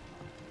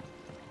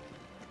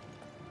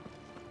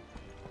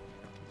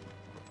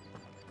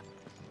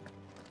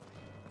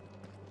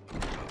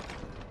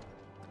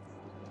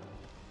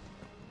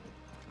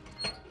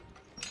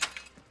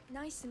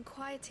 Nice and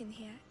quiet in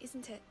here,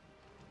 isn't it?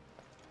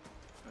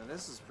 Man,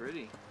 this is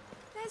pretty.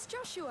 There's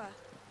Joshua.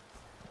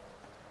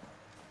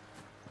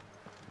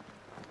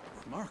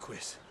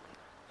 Marquis.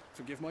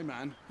 Forgive my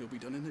man, he'll be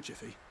done in a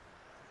jiffy.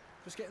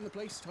 Just getting the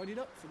place tidied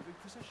up for the big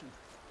procession.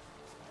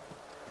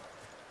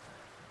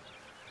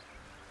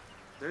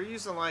 They're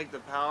using like the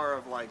power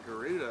of like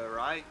Garuda,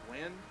 right?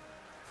 Wind?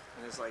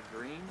 And it's like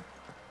green.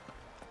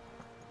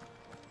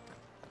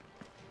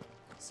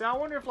 See, I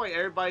wonder if like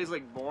everybody's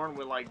like born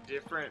with like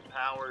different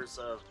powers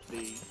of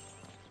the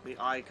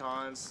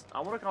icons. I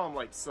want to call them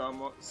like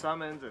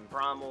summons and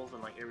primals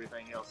and like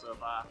everything else. So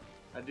if I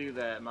do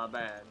that, my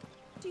bad.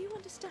 Do you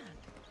understand?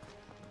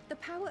 The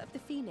power of the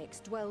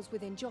Phoenix dwells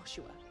within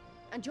Joshua,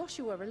 and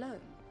Joshua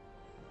alone.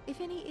 If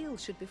any ill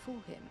should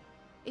befall him,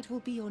 it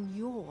will be on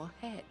your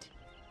head.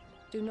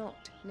 Do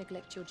not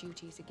neglect your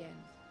duties again.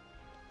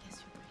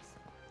 Yes, Your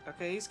Grace.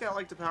 Okay, he's got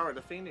like the power of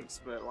the Phoenix,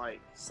 but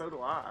like so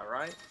do I,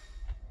 right?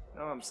 You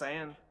know what I'm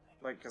saying?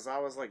 Like, cause I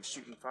was like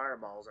shooting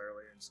fireballs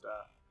earlier and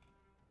stuff.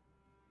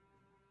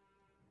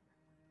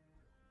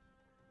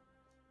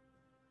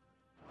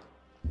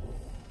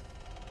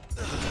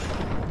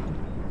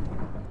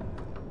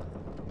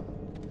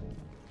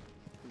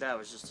 That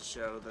was just to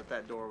show that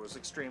that door was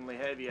extremely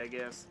heavy, I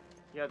guess.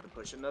 You had to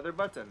push another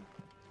button.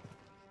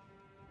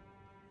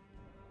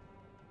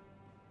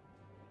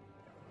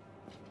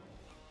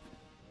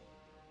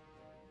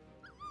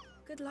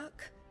 Good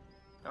luck.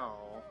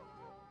 Oh,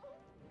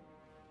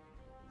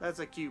 that's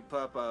a cute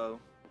puppo.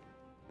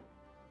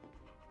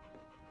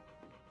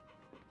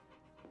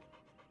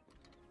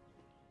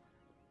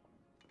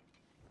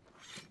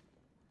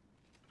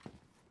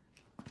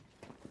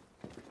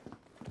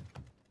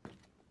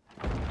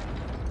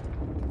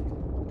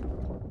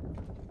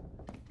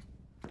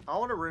 I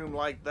want a room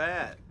like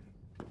that.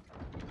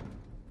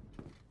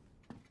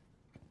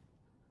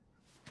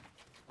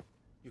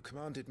 You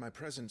commanded my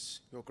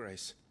presence, Your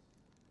Grace.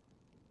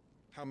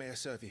 How may I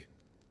serve you?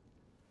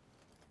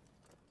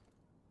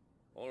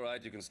 All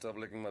right, you can stop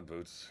licking my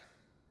boots.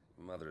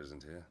 Mother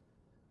isn't here.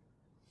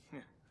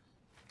 Yeah,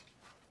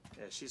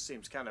 she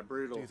seems kind of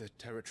brutal. Do the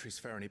territories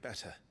fare any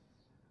better?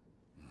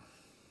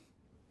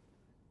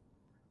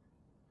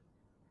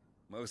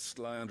 Most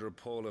lie under a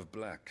pall of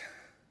black.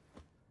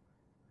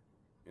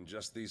 In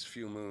just these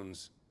few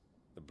moons,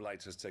 the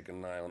Blight has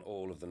taken nigh on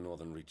all of the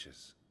northern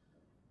reaches.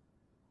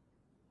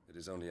 It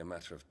is only a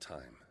matter of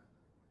time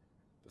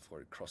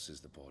before it crosses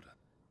the border.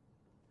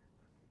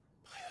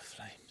 By the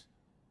flames.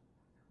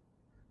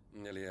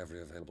 Nearly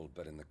every available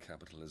bed in the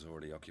capital is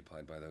already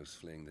occupied by those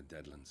fleeing the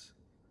Deadlands.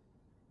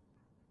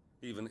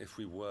 Even if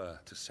we were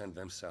to send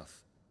them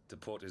south to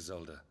Port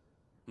Isolde,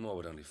 More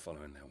would only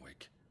follow in their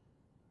wake.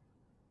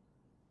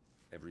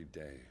 Every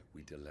day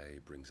we delay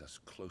brings us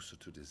closer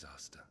to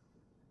disaster.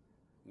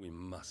 We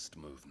must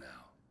move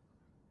now.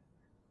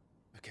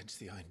 Against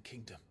the Iron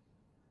Kingdom.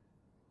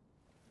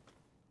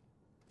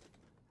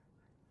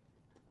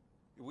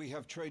 We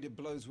have traded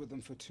blows with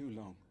them for too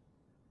long.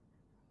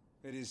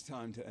 It is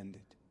time to end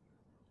it.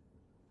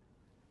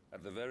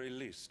 At the very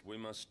least, we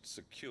must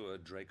secure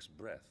Drake's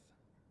breath.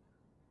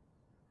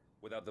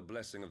 Without the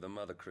blessing of the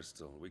Mother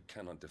Crystal, we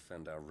cannot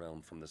defend our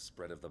realm from the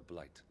spread of the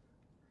Blight.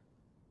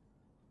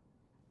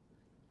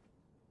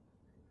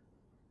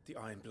 The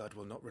Iron Blood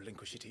will not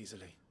relinquish it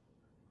easily.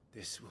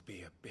 This will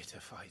be a bitter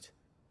fight.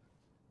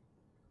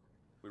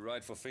 We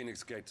ride for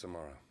Phoenix Gate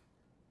tomorrow.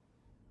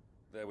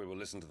 There we will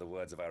listen to the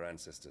words of our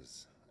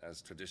ancestors,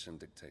 as tradition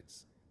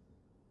dictates.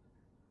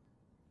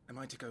 Am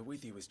I to go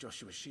with you as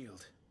Joshua's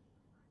shield?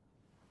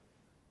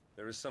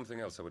 There is something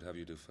else I would have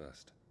you do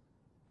first.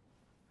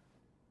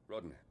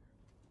 Rodney.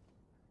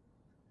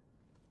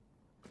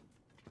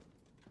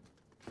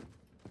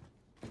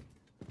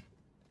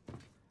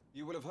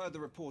 You will have heard the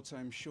reports, I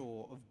am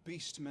sure, of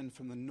beastmen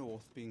from the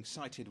north being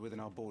sighted within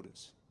our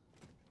borders.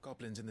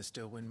 Goblins in the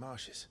Stillwind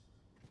Marshes.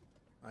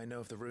 I know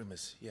of the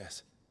rumors,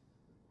 yes.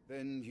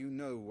 Then you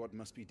know what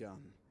must be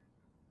done.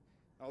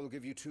 I will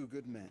give you 2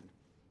 good men.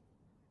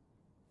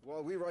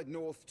 While we ride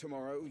north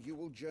tomorrow, you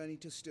will journey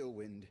to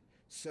Stillwind,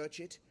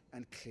 search it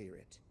and clear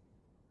it.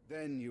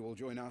 Then you will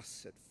join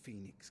us at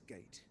Phoenix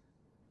Gate.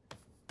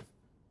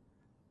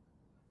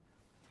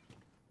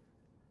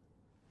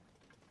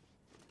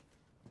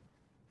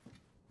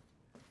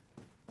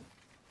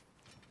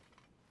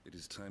 It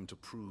is time to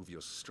prove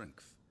your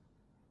strength.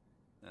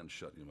 And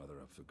shut your mother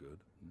up for good.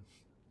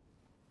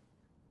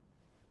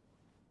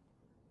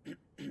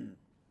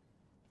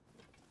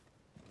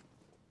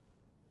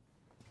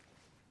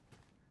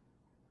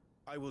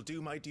 I will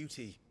do my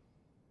duty,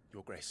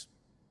 Your Grace.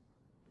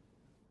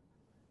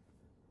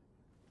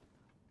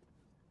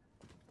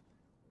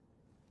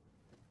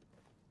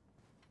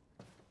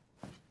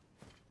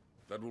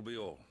 That will be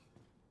all.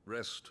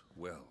 Rest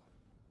well.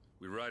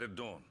 We ride at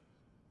dawn.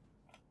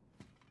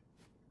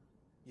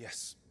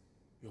 Yes,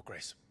 Your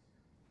Grace.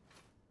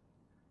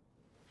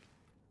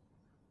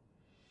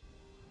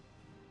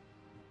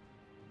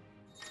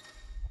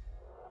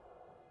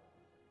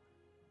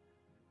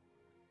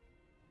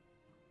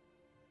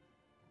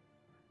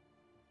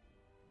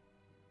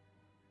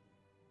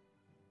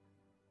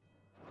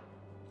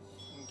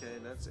 Okay,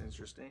 that's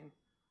interesting.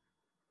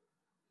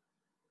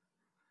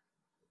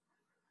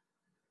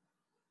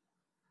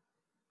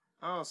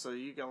 Oh, so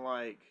you can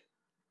like...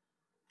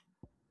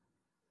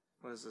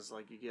 What is this?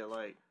 Like, you get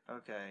like...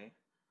 Okay.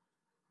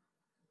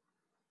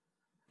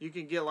 You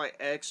can get like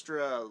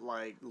extra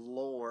like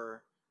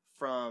lore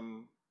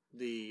from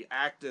the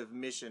active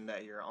mission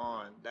that you're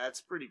on.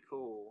 That's pretty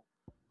cool.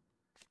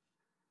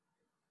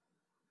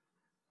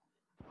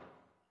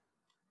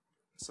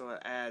 So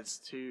it adds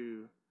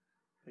to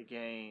the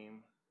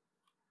game.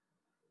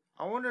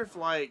 I wonder if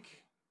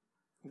like...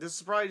 This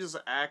is probably just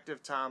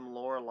active time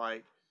lore.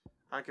 Like,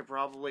 I could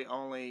probably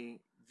only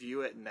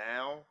view it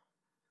now.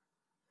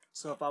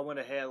 So if I went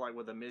ahead like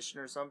with a mission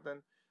or something,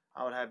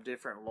 I would have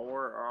different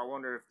lore. Or I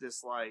wonder if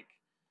this like,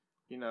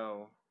 you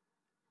know,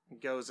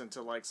 goes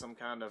into like some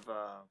kind of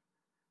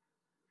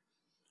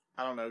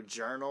I don't know,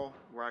 journal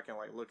where I can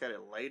like look at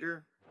it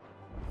later.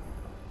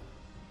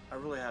 I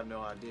really have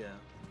no idea.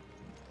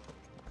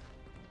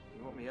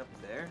 You want me up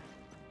there?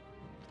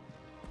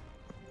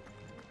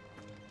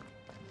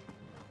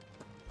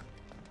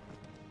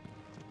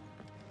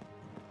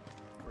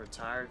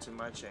 Retire to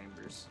my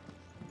chambers.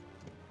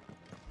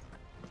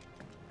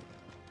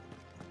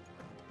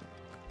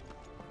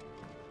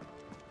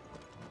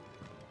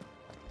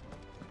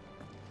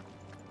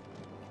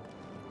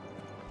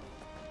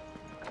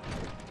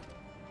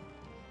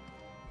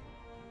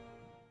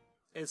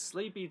 It's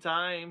sleepy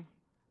time.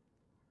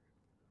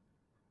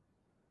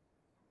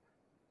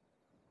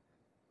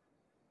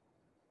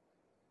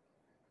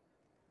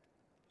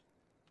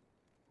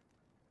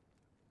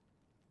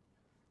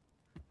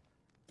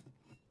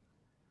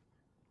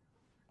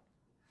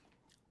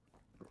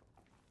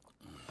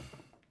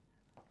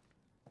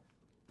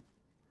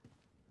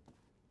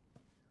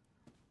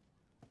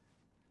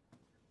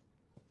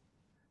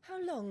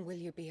 How long will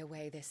you be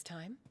away this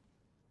time?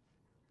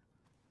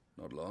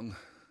 Not long.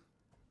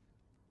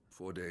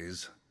 4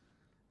 days,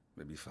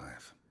 maybe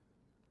 5.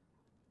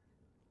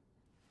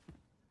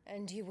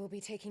 And you will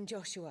be taking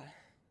Joshua?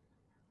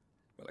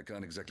 Well, I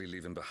can't exactly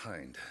leave him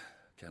behind,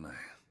 can I?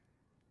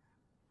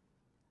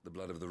 The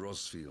blood of the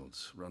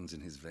Rosfields runs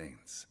in his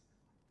veins.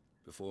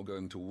 Before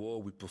going to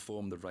war, we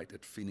perform the rite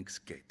at Phoenix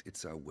Gate.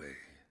 It's our way.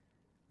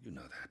 You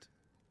know that.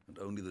 And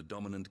only the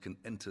dominant can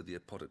enter the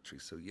apothecary,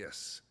 so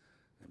yes,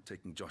 I'm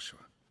taking Joshua.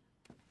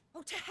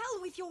 Oh, to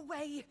hell with your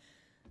way!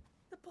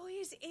 The boy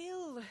is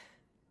ill.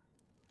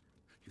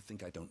 You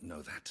think I don't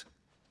know that?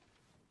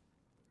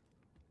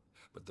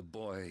 But the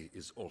boy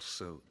is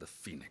also the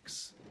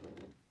Phoenix.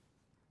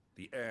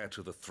 The heir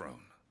to the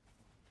throne.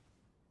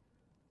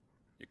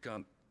 You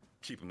can't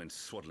keep him in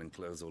swaddling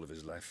clothes all of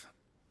his life.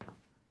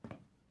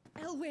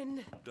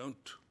 Elwyn!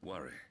 Don't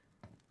worry.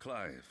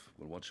 Clive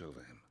will watch over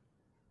him.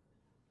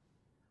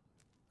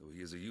 Though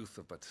he is a youth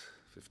of but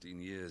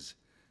 15 years,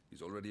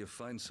 he's already a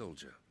fine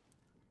soldier.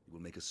 He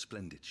will make a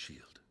splendid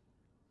shield.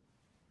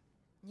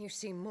 You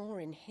see more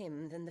in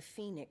him than the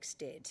Phoenix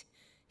did.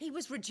 He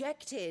was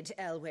rejected,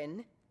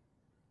 Elwyn.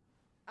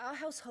 Our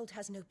household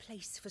has no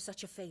place for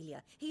such a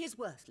failure. He is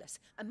worthless,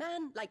 a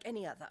man like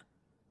any other.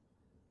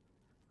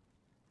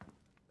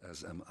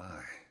 As am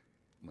I,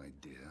 my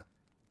dear.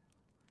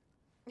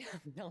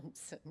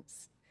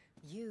 Nonsense.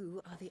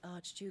 You are the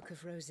Archduke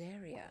of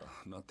Rosaria.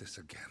 Oh, not this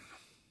again.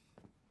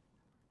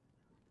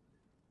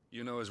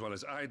 You know as well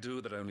as I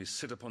do that I only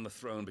sit upon the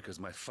throne because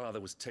my father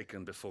was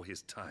taken before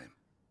his time.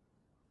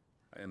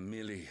 I am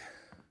merely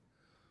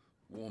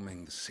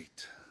warming the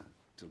seat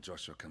till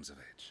Joshua comes of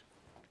age.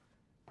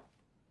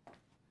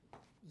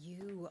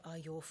 You are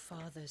your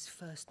father's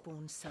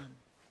firstborn son,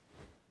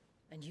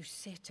 and you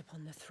sit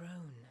upon the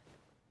throne.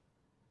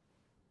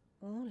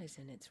 All is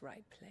in its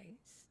right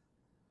place.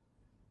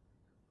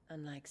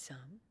 Unlike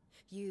some,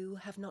 you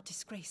have not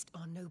disgraced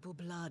our noble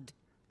blood.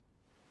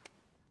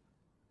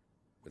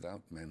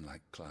 Without men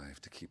like Clive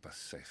to keep us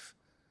safe,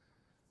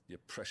 your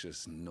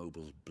precious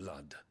noble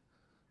blood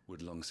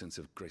would long since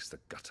have graced the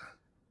gutter.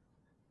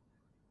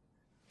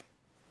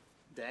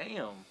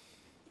 Damn.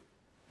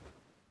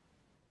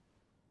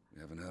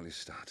 We have an early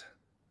start.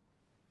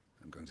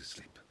 I'm going to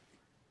sleep.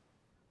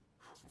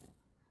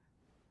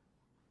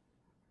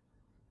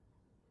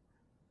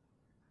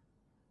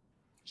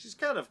 She's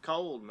kind of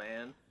cold,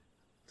 man.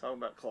 Talking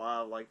about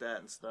Clive like that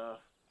and stuff.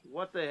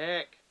 What the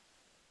heck?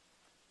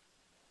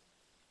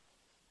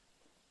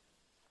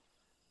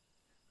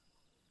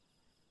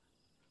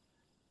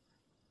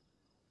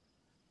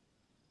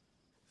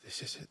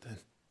 This is it then.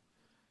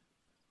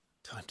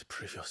 Time to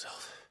prove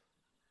yourself.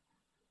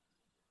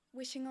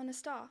 Wishing on a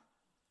star?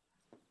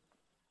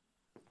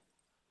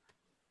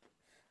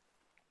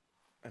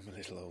 I'm a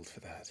little old for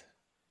that.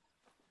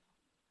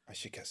 I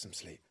should get some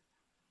sleep.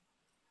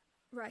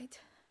 Right.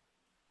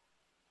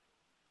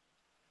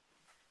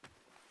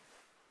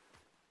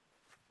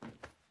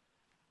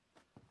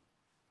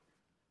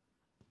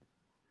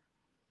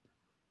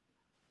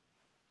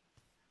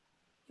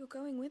 You're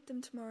going with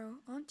them tomorrow,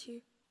 aren't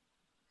you?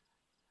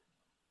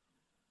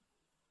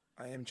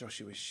 I am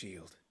Joshua's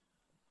shield.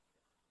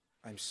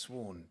 I'm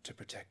sworn to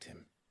protect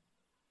him.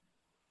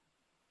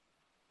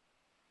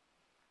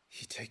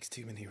 He takes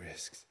too many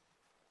risks.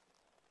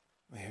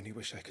 I only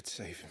wish I could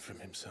save him from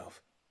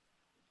himself.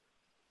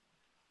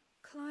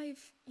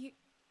 Clive, you...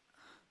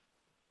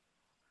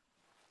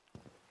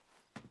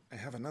 I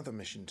have another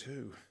mission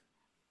too.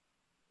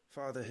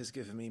 Father has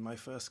given me my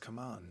first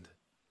command.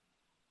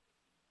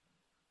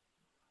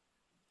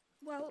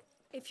 Well,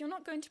 if you're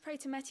not going to pray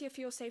to Metia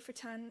for your safe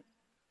return,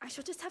 I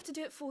shall just have to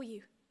do it for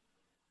you.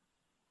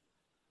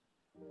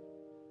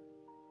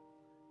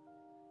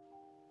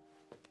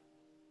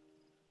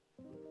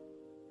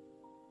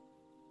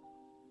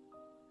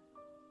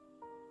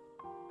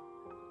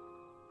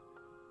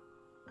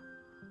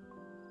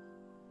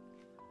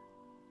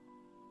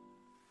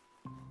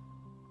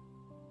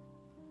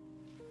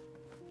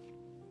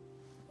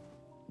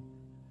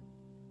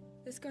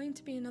 There's going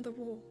to be another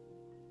war,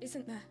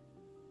 isn't there?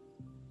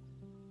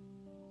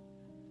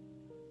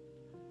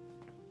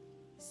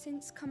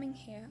 Since coming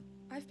here,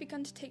 I've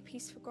begun to take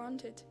peace for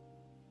granted.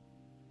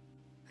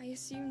 I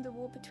assumed the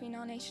war between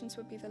our nations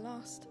would be the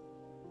last.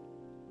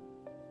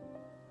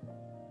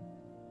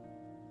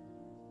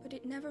 But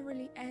it never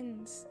really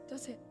ends,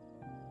 does it?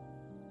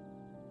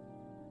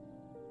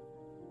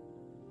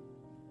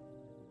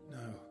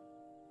 No.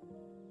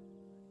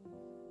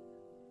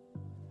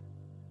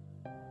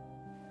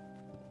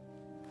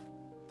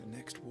 The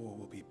next war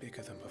will be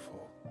bigger than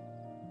before.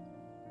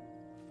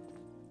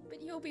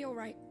 But you'll be all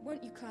right,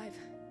 won't you, Clive?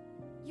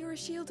 You're a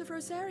shield of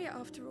Rosaria,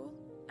 after all,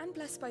 and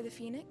blessed by the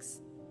Phoenix.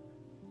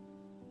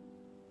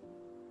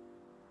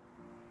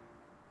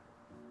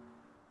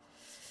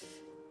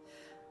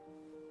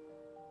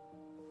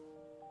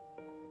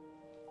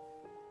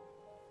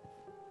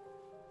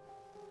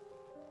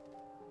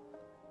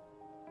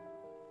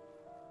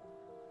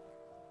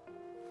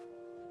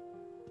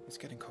 It's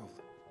getting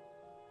cold.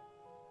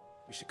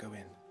 We should go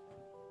in.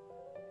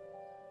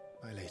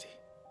 My lady.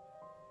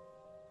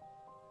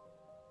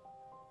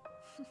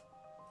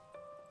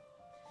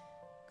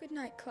 Good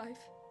night, Clive.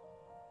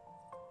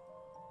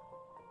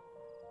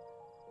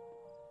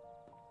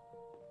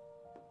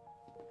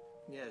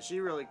 Yeah, she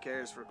really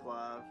cares for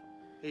Clive.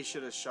 He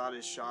should have shot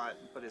his shot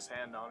and put his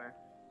hand on her.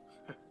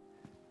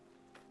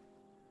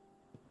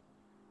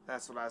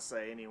 That's what I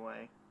say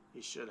anyway.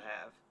 He should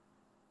have.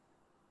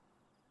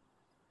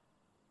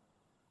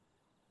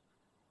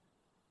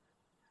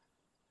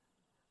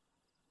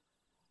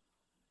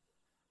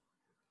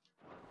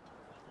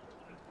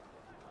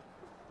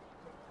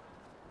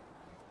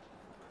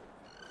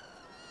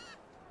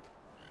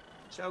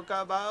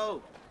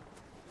 Chocobo!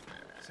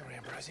 Sorry,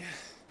 Ambrosia.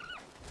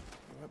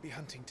 We won't be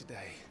hunting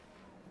today.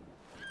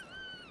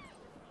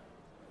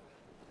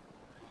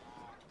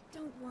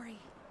 Don't worry.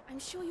 I'm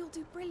sure you'll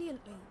do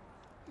brilliantly.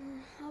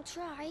 I'll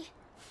try.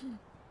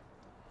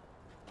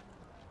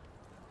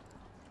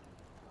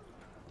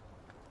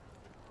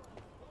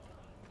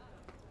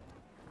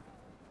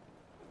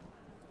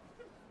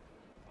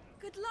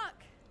 Good luck!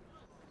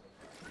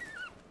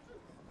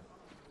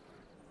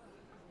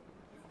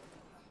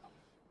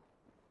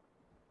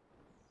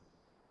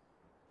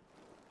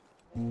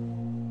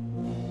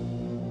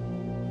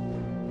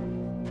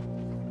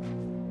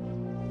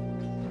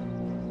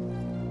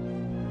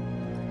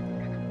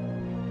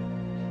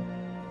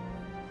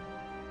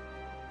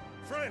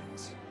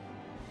 Friends,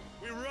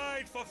 we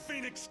ride for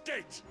Phoenix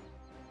Gate.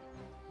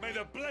 May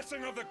the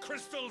blessing of the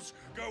crystals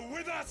go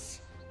with us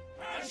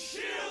and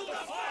shield the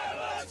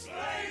Firebird's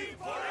flame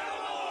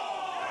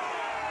forevermore!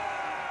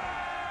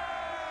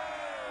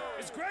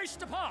 His Grace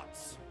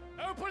departs!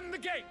 Open the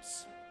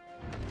gates!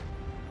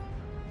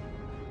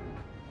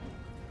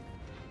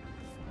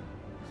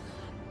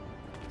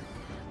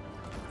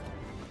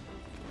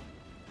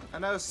 I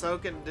know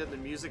Soken did the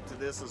music to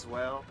this as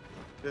well.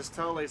 This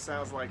totally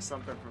sounds like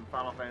something from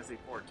Final Fantasy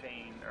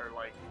XIV, or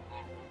like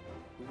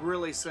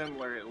really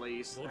similar at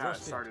least, Lord how it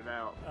Rosfield, started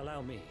out.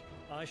 Allow me.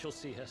 I shall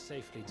see her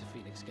safely to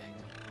Phoenix Gate.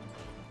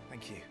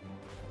 Thank you.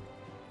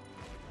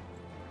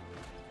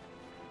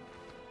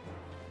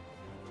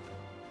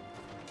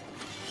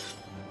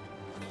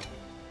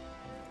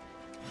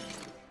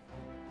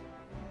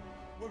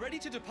 We're ready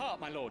to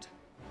depart, my lord.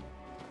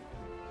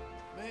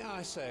 May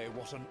I say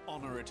what an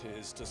honor it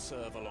is to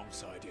serve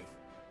alongside you?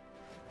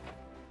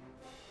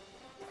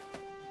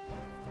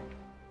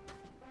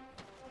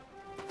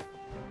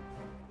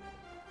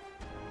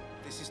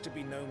 This is to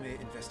be no mere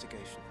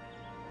investigation.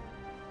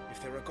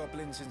 If there are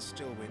goblins in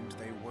Stillwind,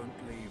 they won't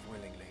leave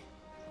willingly.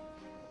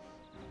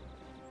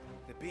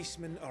 The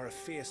Beastmen are a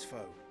fierce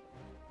foe.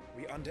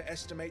 We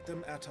underestimate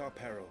them at our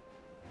peril.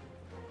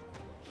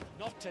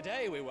 Not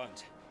today, we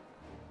won't.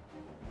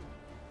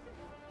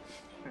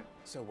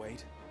 Sir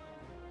Wade,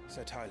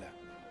 Sir Tyler,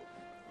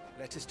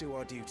 let us do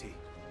our duty.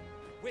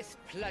 With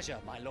pleasure,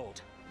 my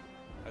lord.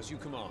 As you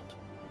command.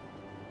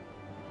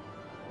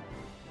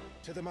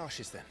 To the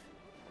marshes, then.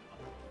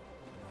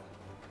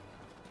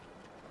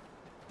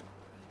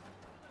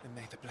 And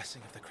may the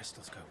blessing of the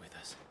crystals go with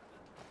us.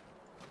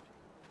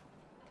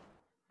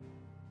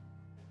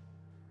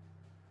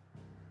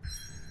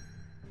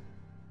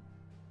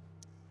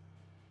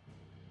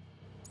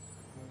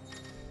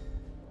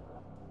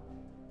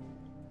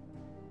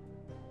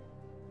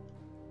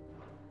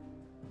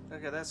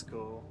 Okay, that's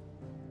cool.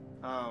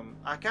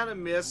 I kind of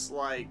miss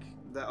like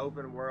the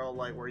open world,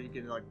 like where you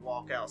can like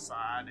walk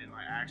outside and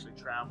like actually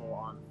travel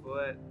on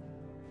foot.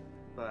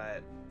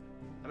 But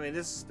I mean,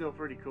 this is still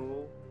pretty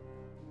cool.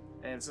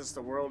 And since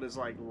the world is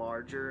like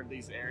larger,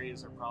 these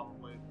areas are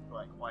probably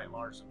like quite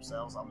large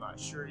themselves. I'm not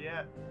sure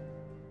yet,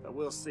 but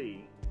we'll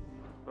see.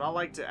 But I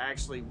like to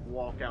actually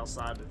walk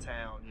outside the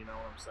town. You know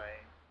what I'm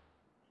saying?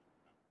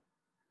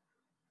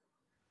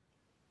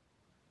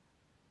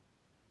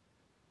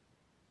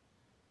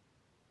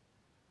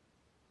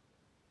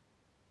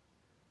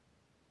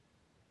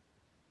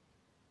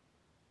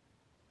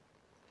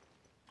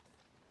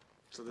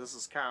 So this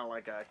is kind of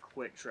like a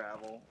quick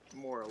travel,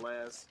 more or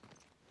less.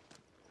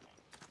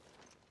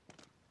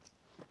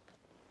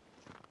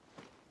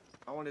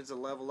 I wanted to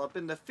level up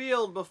in the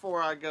field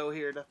before I go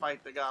here to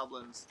fight the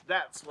goblins.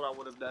 That's what I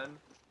would have done.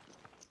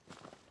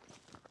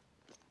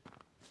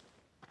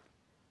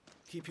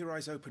 Keep your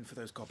eyes open for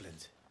those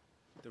goblins.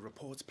 The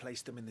reports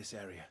placed them in this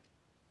area.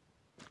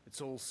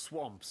 It's all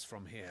swamps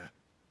from here.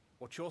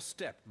 What's your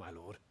step, my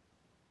lord?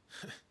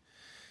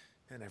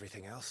 And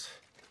everything else.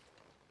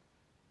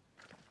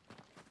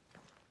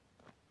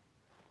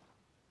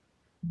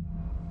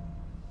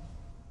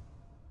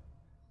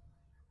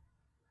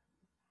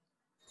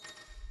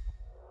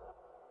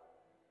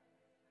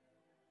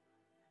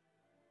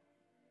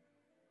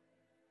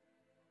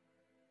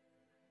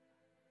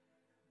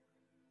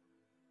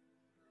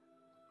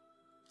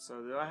 So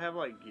do I have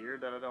like gear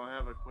that I don't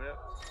have equipped?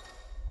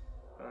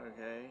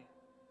 Okay.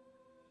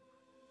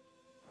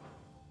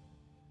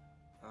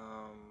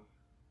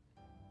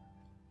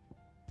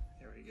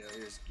 Here we go,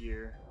 here's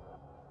gear.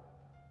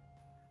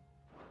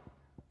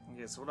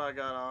 Okay, so what I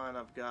got on,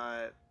 I've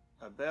got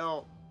a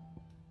belt,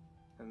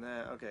 and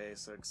then, okay,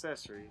 so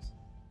accessories.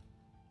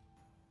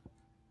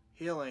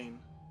 Healing.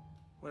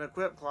 When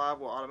equipped, Clive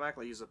will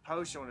automatically use a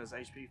potion when his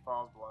HP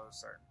falls below a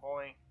certain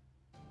point.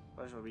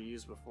 Potion will be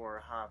used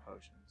before high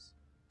potions.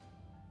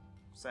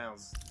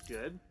 Sounds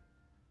good.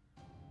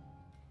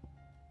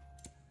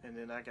 And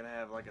then I can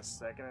have like a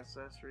second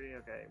accessory.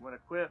 Okay, when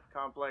equipped,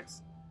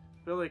 complex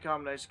ability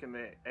combination can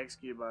be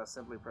executed by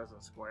simply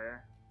pressing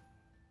square.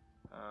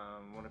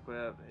 When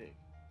equipped, it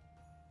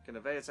can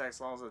evade attacks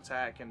as long as the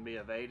attack can be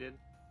evaded.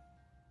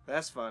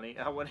 That's funny.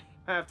 I wouldn't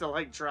have to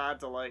like try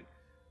to like,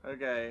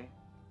 okay,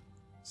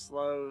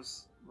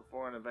 slows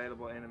before an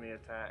available enemy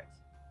attacks.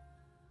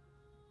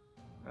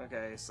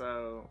 Okay,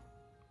 so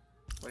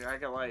like I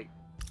can like,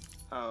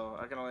 oh,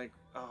 I can only,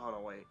 oh, hold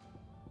on, wait.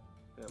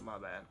 My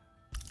bad.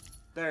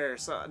 There,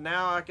 so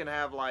now I can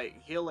have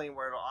like healing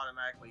where it'll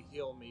automatically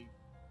heal me,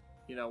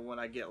 you know, when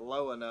I get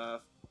low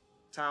enough.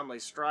 Timely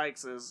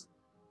strikes is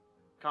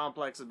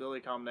complex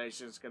ability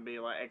combinations can be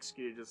like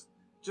executed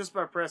just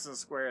by pressing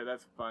square.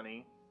 That's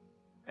funny.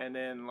 And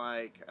then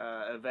like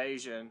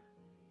evasion,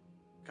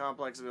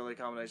 complex ability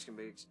combination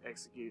can be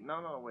executed.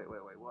 No, wait,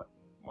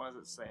 what is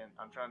it saying?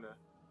 I'm trying to.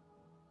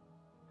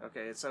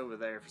 Okay, it's over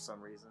there for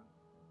some reason.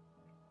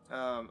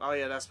 Oh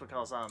yeah, that's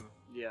because I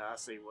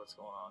see what's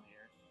going on here.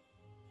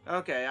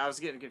 Okay, I was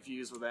getting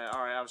confused with that.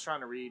 Alright, I was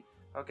trying to read.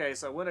 Okay,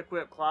 so when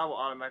equipped, Clive will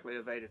automatically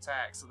evade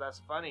attacks. So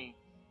that's funny.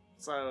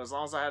 So as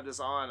long as I have this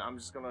on, I'm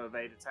just going to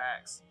evade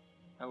attacks.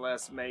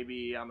 Unless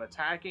maybe I'm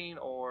attacking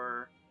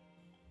or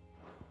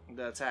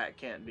the attack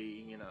can't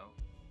be, you know,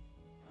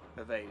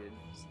 evaded.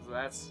 So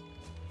that's...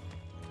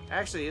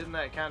 Actually, isn't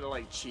that kind of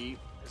like cheap?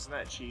 Isn't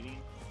that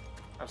cheating?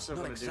 I'm still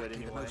going to do it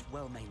anyway. The most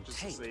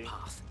well-maintained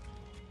path.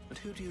 And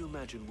who do you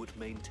imagine would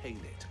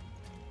maintain it?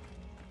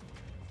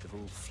 They've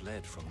all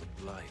fled from the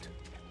Blight.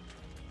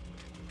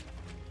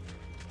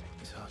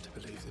 It's hard to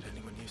believe that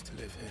anyone used to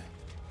live here.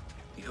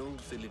 The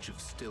old village of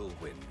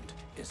Stillwind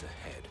is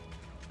ahead.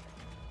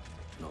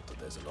 Not that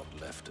there's a lot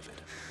left of it.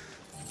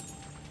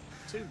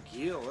 2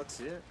 gil,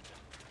 that's it.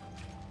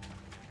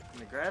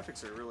 And the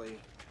graphics are really,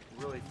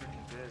 really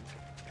freaking good.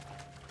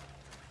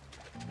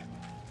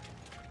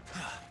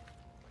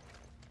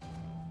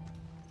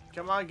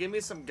 Come on, give me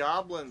some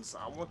goblins.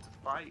 I want to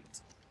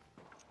fight.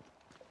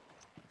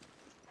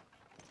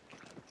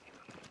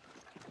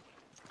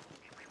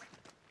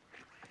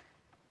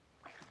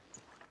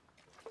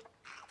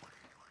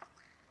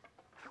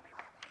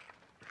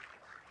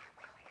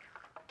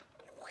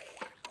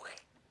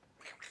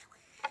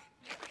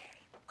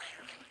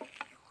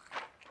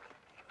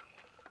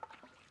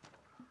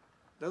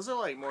 Those are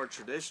like more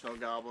traditional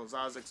goblins.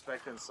 I was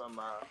expecting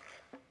some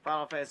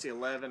Final Fantasy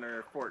 11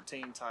 or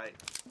 14 type.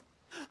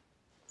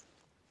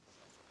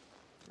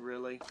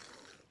 Really?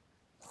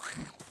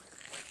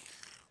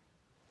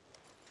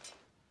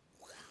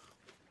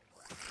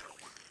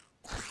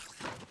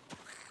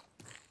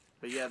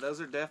 But yeah, those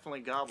are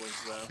definitely goblins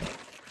though.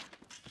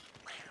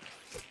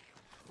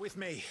 With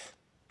me.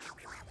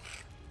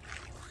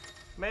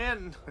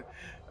 Man,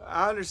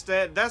 I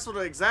understand. That's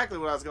exactly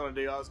what I was going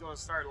to do. I was going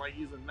to start like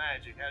using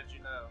magic. How did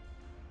you know?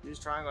 Use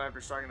triangle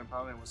after striking an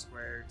opponent with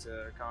square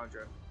to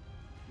conjure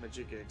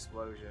Magic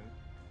Explosion.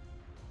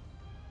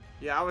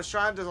 Yeah, I was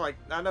trying to like,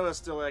 I know it's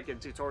still like in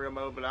tutorial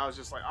mode, but I was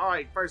just like,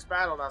 alright, first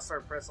battle, and I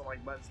started pressing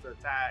like buttons to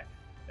attack,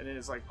 and then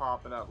it's like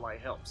popping up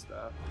like help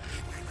stuff.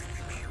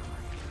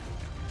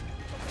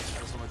 I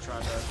just want to try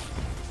the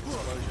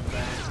explosion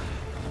bang.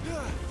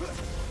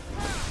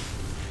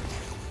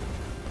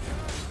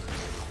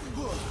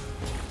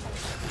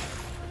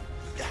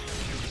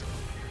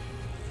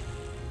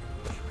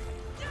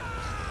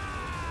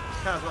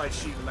 Kind of like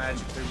shooting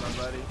magic through my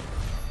buddy.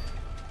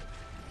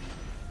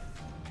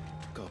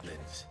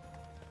 Goblins.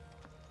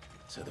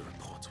 So the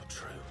reports were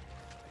true.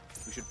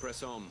 We should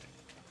press on.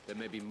 There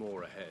may be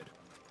more ahead.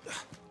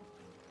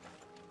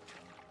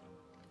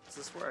 Is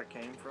this where I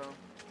came from?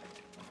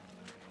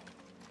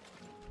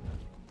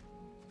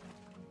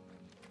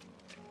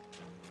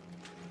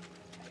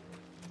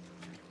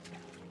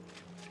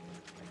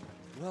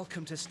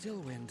 Welcome to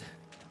Stillwind.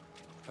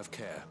 Have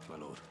care, my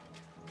lord.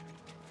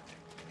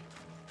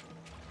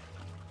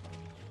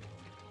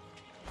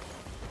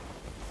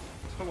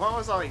 Why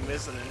was I like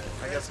missing it?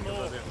 I guess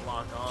because I didn't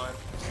lock on.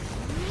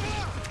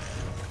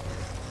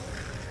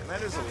 And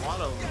that is a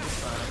lot of them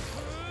this time.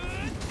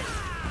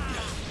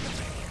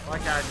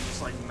 Like I can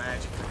just like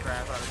magic the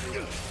crap out of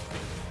you.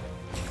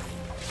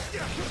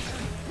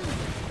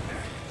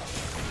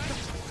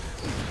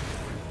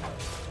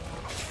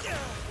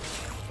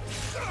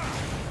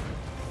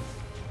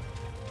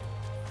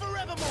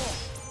 Forevermore.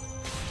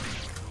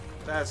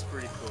 That's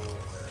pretty cool.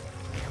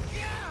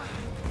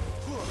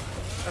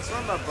 That's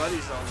why my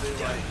buddies don't do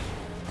like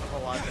a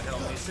whole lot to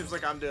help me. It seems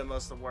like I'm doing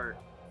most of the work.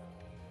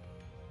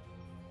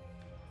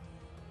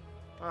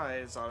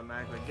 Alright, it's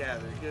automatically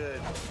gathered. Good.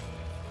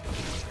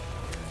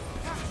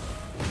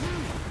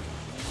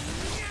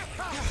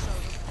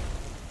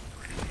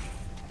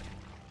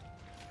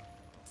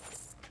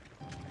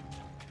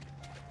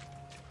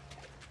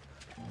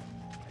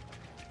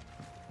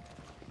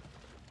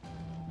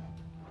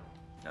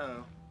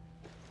 Oh.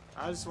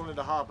 I just wanted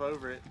to hop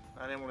over it.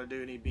 I didn't want to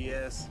do any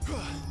BS.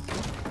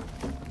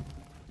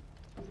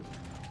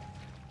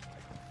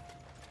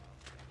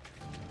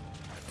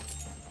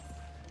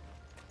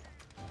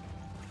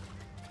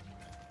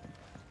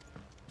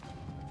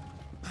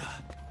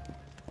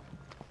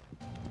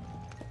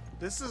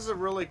 This is a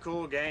really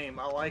cool game.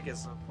 I like it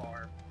so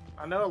far.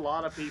 I know a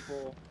lot of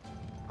people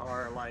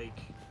are like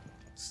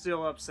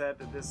still upset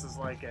that this is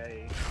like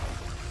a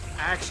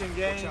action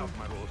game,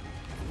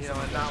 you know,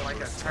 and not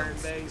like a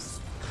turn-based.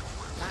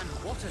 And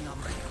what a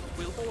number.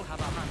 We'll all have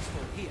our hands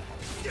full here.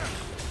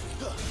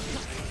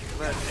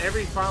 But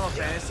every Final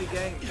Fantasy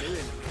game doing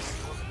this.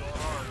 What's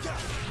going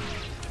on?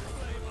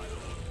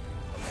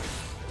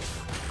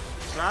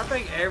 But I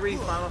think every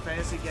Final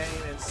Fantasy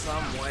game in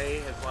some way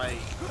has like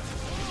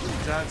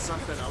done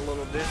something a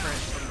little different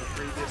from the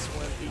previous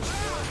one, each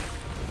one.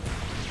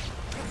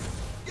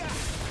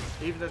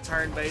 Even the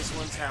turn-based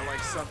ones had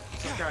like some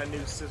kind of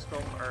new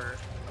system or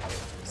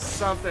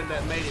something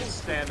that made it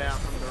stand out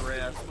from the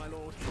rest,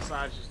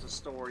 besides just the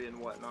story and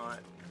whatnot.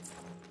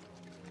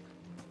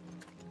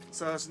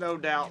 So it's no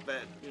doubt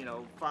that, you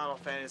know, Final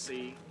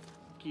Fantasy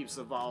keeps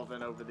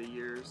evolving over the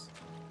years.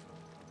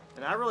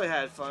 And I really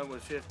had fun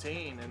with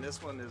 15, and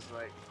this one is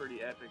like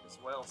pretty epic as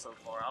well so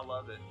far. I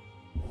love it.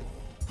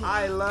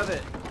 I love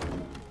it.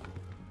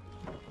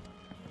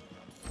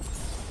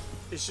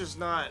 It's just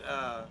not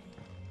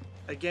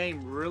a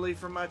game really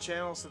for my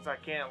channel, since I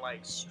can't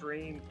like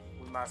stream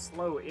with my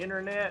slow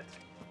internet,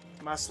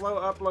 my slow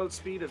upload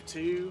speed of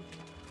 2,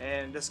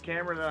 and this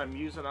camera that I'm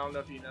using. I don't know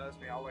if you noticed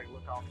me, I'll like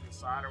look off to the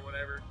side or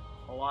whatever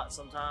a lot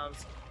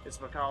sometimes. It's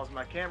because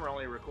my camera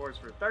only records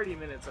for 30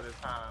 minutes at a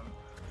time.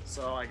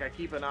 So like I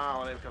keep an eye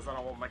on it because I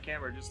don't want my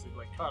camera just to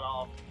like cut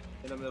off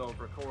in the middle of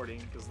recording,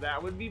 because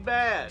that would be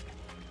bad.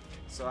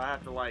 So I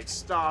have to like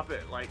stop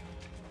it like,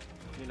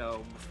 you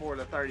know, before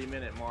the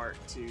 30-minute mark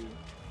to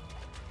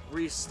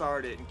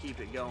restart it and keep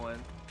it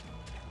going.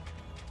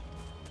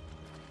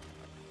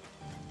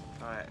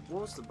 Alright,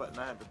 what was the button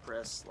I had to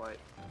press? Like,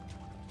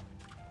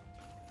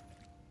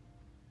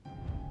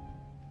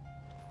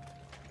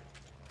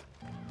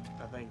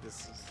 I think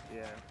this is,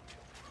 yeah.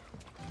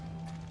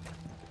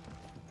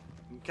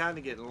 I'm kind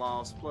of getting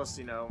lost. Plus,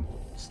 you know,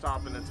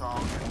 stopping to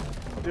talk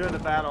and doing the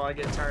battle, I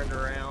get turned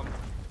around.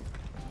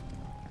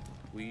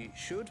 We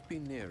should be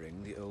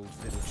nearing the old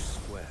village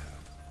square.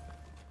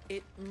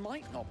 It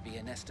might not be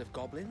a nest of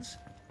goblins.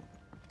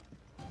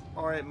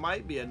 Or it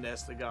might be a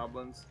nest of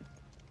goblins.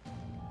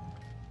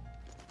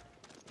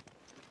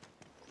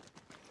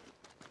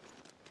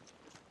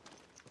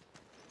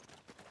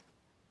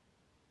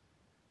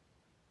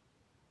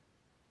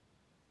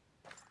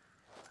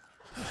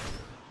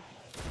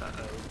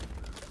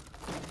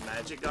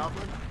 Magic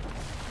goblin?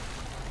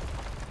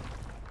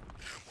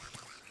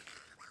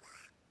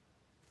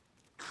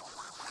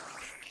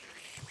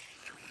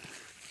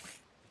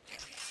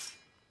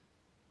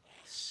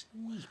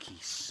 Sneaky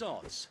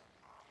sods.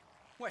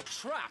 We're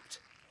trapped.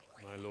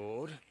 My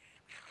lord,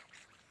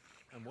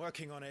 I'm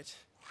working on it.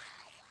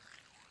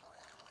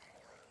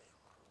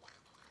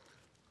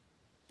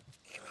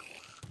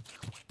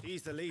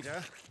 He's the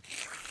leader.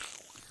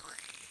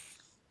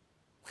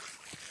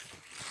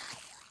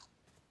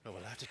 But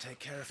we'll have to take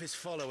care of his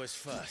followers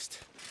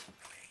first.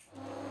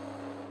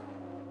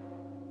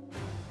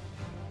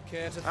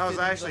 I was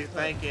actually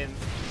thinking,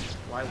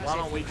 like, why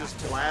don't we just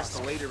blast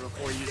the leader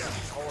before using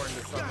Horn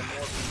to summon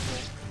more people?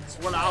 That's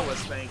what I was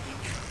thinking.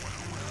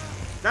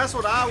 That's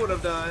what I would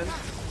have done.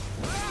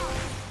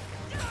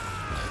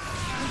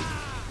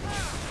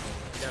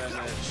 Got an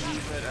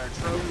achievement or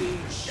trophy.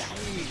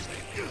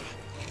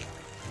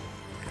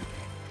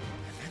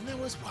 And there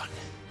was one.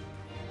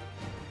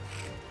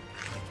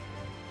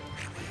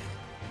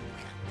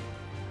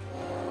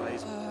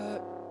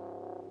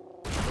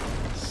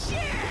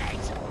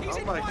 Oh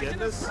my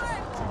goodness.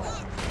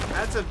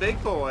 That's a big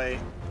boy.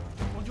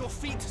 On your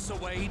feet, Sir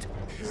Wade.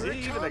 Is he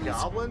even a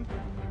goblin?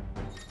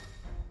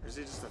 Or is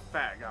he just a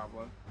fat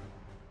goblin?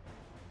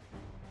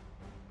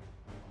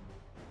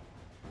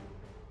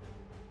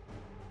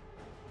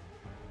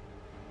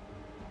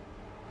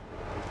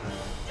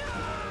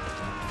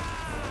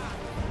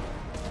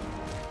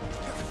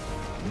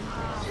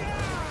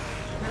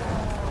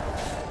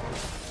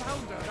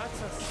 Founder,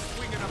 that's a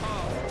swing and a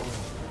half.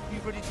 Be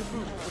ready to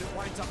move when it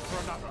winds up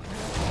for another.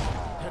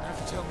 Don't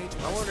have to tell me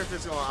I wonder if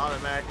it's going to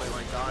automatically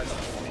like dodge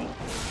me. I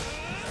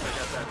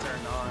got that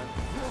turned on.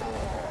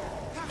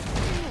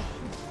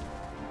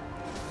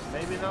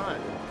 Maybe not.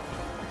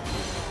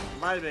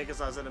 Might have been because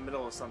I was in the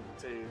middle of something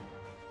too.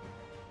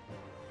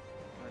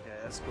 Okay,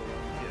 that's cool.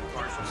 Get a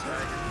partial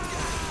stagger.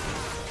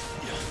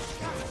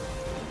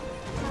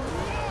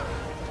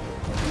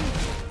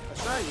 I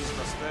try to use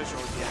my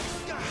special again.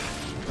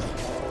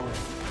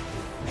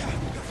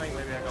 I think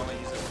maybe I can only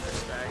use it when they're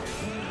staggered.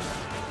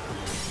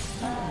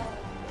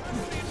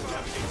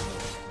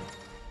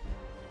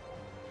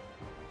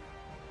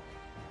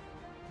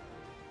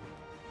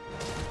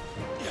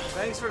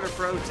 Thanks for the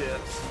pro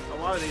tips. A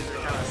lot of these are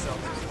kind of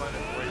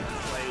self-explanatory. You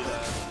played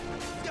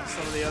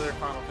some of the other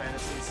Final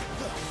Fantasies.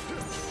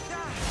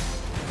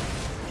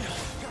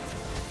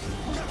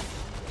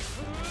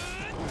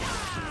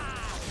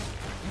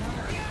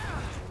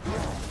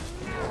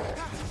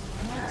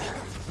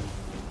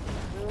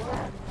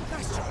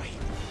 Nice try.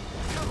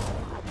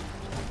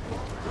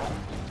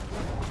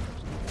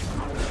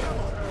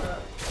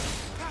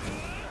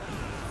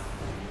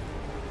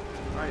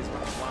 Alright, he's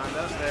going to wind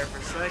up there for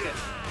a second.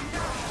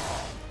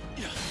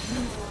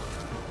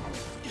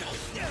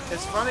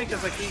 It's funny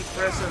because I keep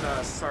pressing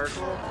a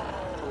circle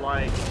to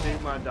like do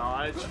my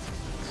dodge.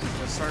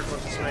 The circle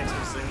just makes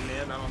me zoom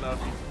in. I don't know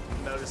if you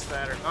noticed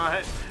that or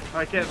not.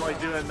 I kept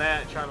like doing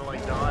that, trying to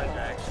like dodge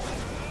actually.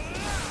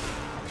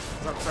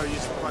 Because I'm so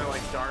used to playing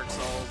like Dark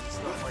Souls and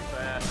stuff like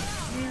that.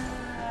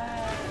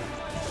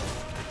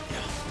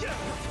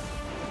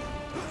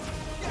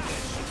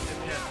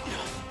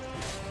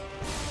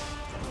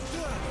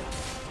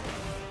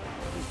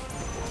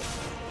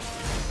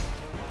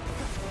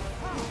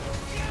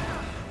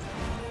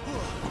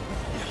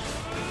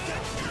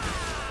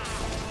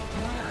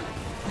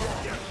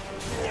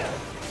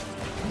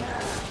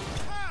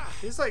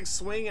 He's like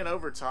swinging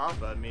over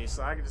top of me,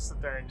 so I can just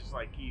sit there and just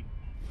like keep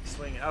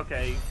swinging.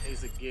 Okay,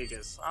 he's a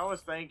Gigas. I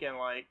was thinking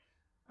like,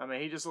 I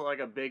mean, he just looked like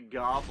a big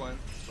goblin,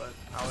 but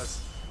I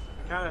was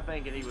kind of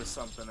thinking he was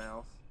something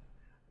else.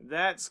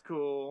 That's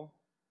cool.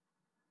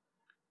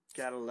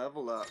 Gotta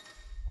level up.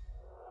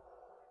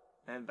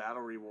 And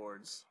battle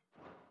rewards.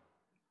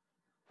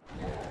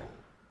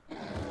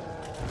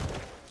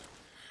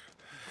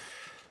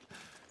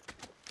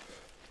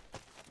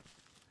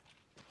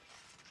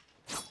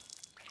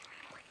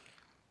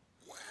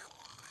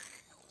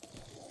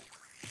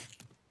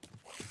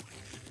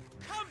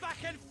 Come back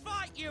and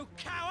fight, you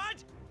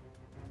coward!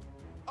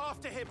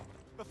 After him,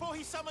 before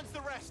he summons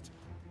the rest.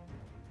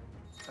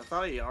 I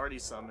thought he already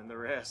summoned the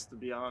rest, to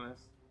be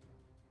honest.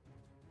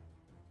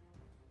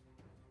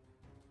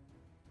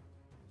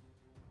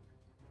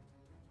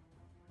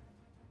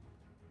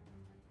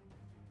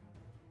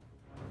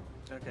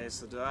 Okay,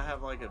 so do I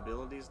have like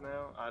abilities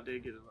now? I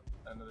did get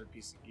another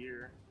piece of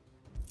gear.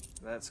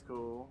 That's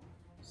cool.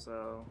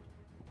 So,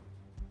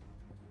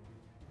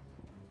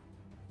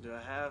 do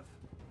I have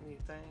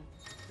anything?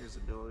 Here's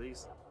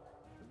abilities.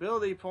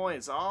 Ability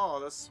points. Oh,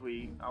 that's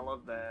sweet. I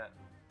love that.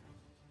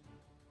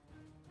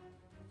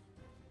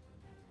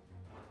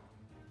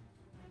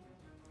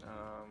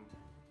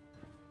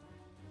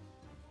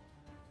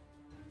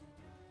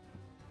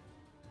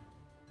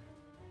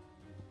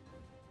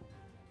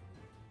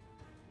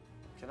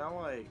 Can I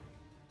like...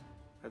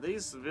 Are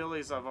these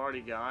abilities I've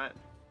already got?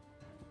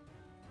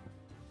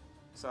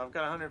 So I've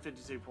got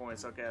 152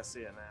 points. Okay, I see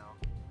it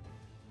now.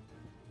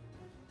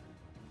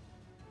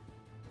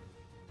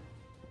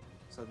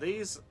 So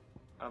these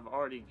I've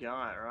already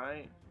got,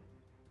 right?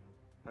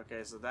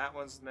 Okay, so that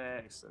one's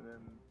next, and then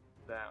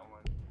that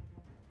one.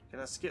 Can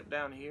I skip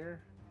down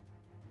here?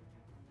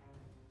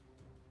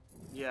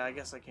 Yeah, I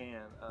guess I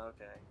can.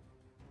 Okay.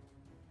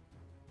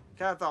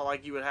 Kinda thought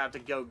like you would have to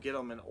go get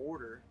them in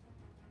order.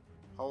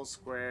 Hold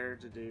square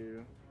to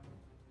do.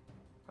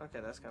 Okay,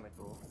 that's kind of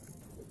cool.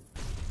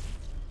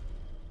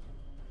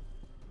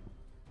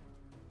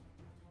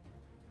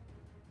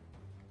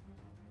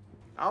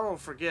 I don't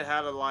forget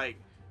how to like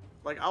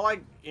I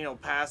like, you know,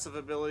 passive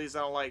abilities. I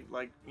don't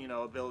like, you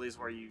know, abilities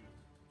where you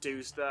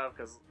do stuff,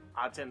 because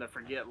I tend to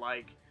forget,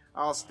 like,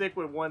 I'll stick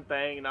with one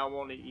thing and I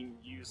won't even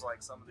use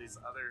like some of these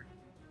other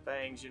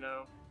things, you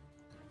know.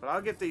 But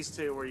I'll get these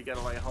two where you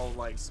gotta like hold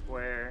like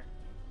square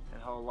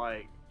and hold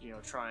like, you know,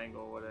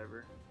 triangle or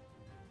whatever.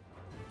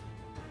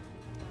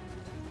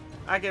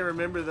 I can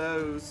remember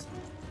those.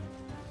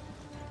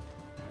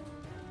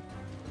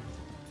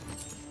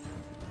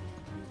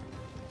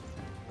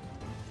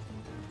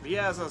 But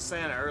yeah, as I was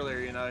saying earlier,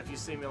 you know, if you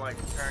see me like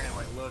preparing and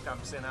like look, I'm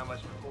seeing how much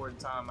recording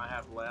time I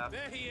have left.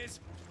 There he is.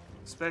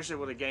 Especially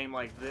with a game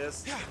like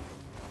this.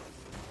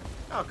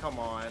 Oh, come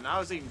on. I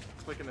was even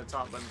clicking the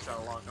top button to try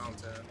to lock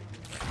onto him.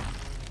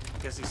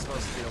 I guess he's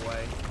supposed to be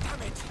away.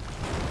 Damn it.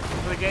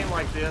 With a game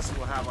like this,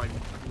 we'll have like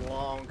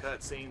long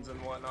cutscenes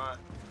and whatnot.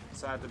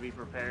 So I have to be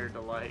prepared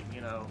to like,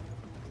 you know,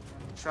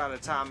 try to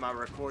time my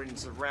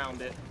recordings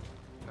around it,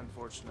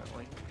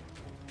 unfortunately.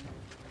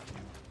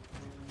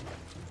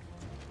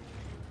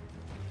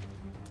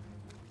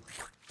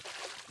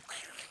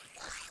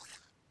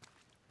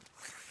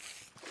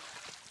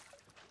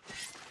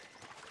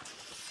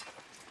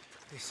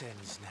 This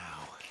ends now.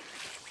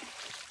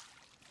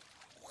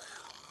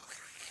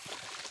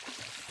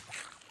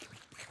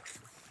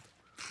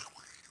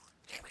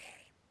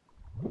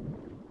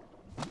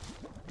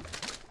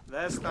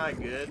 That's not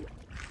good.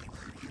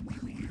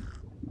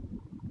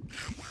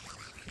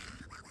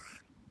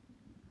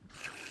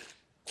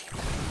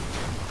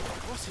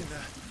 What's in there?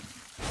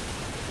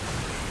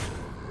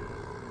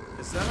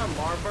 Is that a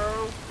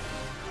Marlboro?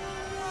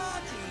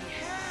 Bloody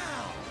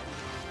hell!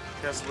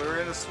 Guess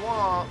we're in a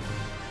swamp.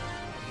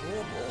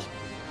 Warble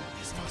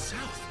is far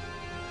south.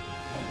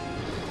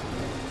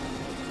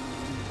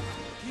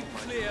 Keep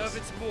clear of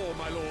its maw,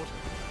 my lord.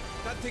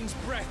 That thing's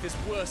breath is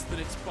worse than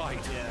its bite.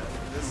 Yeah,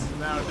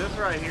 this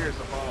right here is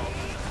a ball.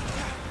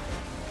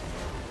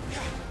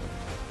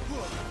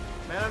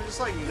 Man, I'm just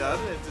like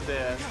nubbing it to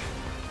death.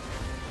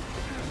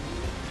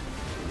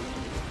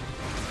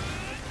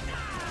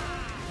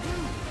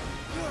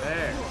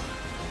 There.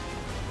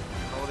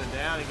 Hold it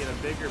down and get a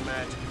bigger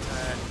magic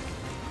attack.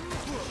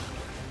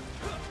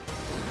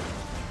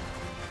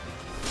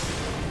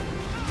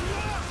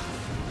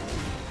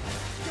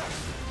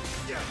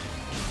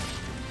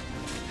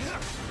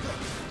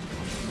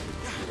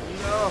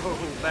 No,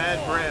 bad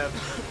breath.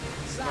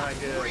 It's not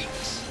good.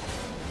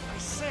 I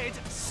said,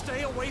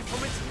 stay away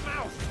from its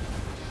mouth.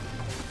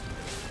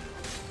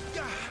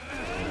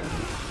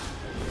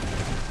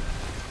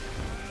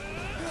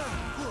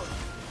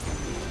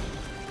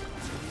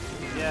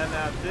 Yeah,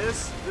 now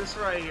this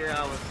right here,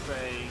 I would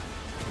say,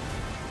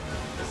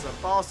 is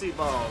a bossy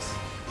boss.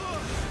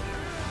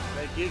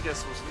 That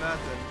Gigas was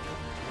nothing.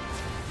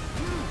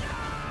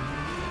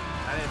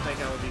 I didn't think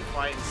I would be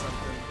fighting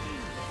something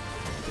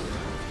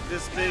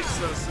this big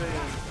so soon.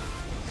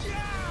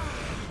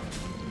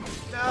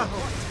 No!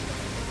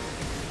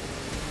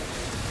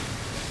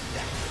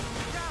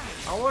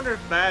 I wonder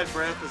if Bad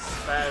Breath is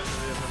as bad as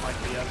it is in like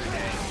the other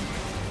game.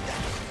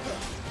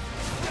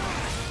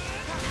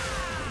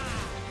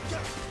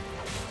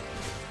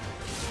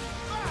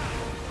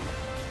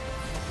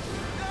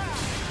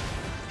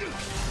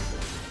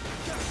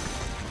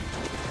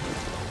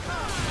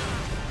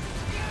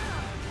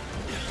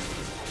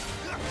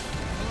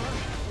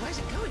 Where's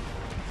it going?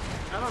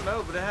 I don't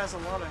know, but it has a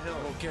lot of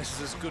health. Your guess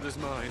is as good as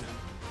mine.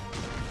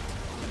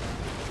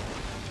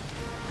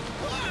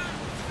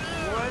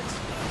 What?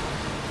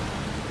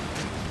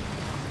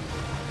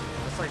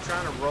 It's like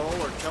trying to roll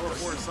or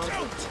teleport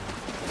something.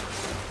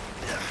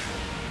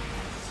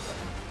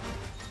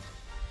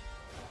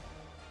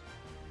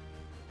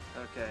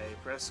 Okay,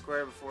 press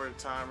square before the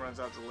time runs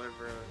out to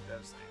deliver a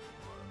devastating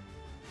blow.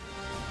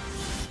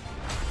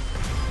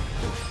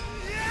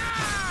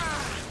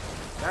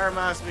 That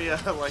reminds me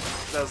of like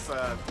those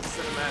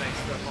cinematic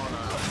stuff on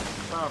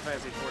Final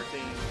Fantasy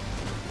 14.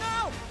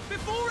 Now!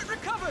 Before it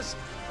recovers!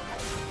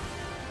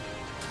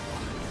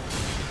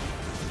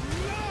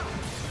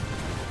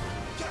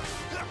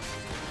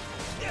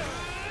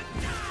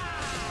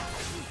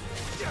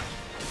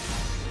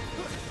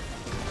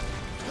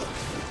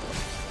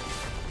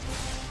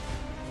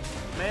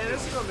 Man,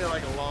 this is gonna be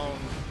like a long,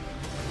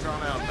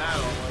 drawn-out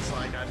battle unless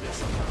like I did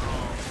something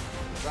wrong.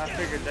 But I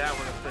figured that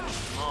would have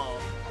finished them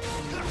off.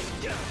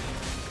 The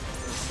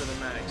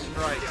cinematic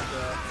strike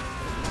stuff.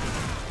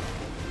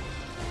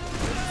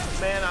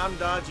 Man, I'm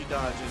dodging.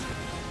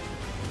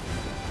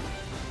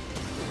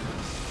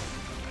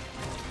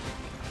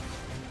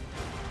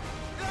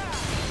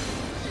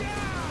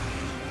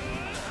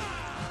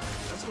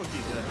 Let's go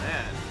keep doing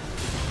that.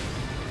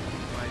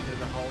 Like do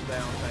the hold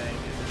down thing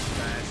and just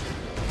smash it.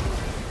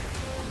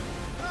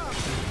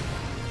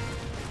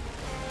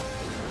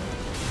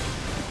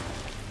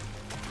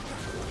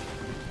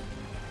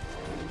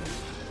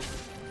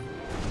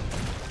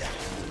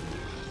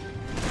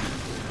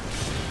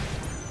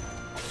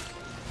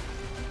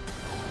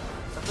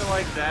 I feel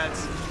like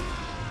that's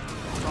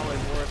probably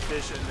more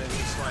efficient than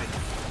just like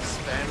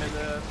spamming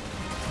the.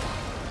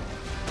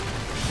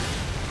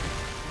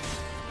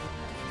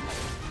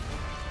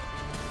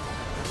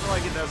 I feel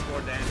like it does more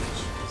damage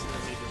instead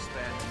of me just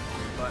spamming,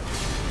 but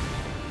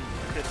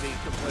I could be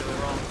completely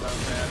wrong about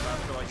that, but I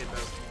feel like it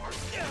does more.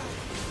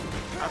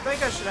 I think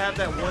I should have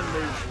that one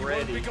move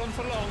ready. Won't be gone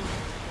for long.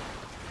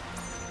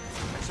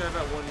 I should have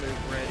that one move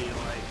ready,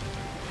 like,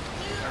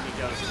 when he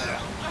goes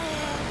down.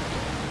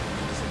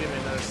 This will give me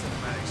another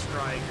cinematic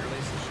strike, or at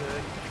least it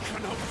should. I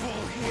cannot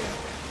fall here.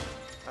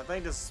 I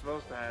think this is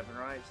supposed to happen,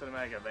 right?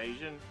 Cinematic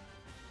evasion?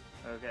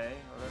 Okay,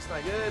 well that's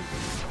not good.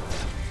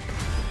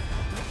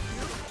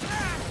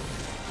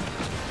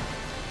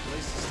 At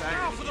least it's staggered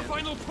Now for the again.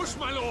 final push,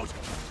 my lord.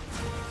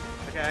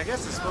 Okay, I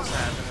guess it's supposed to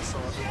happen in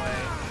some other way.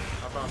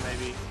 I thought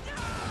maybe.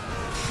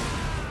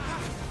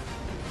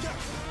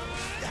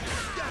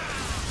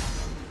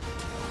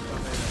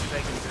 It's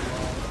taking too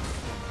long.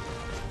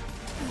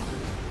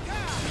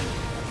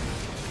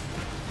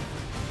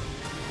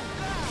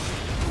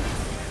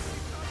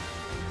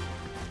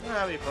 I don't know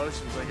how many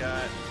potions I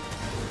got.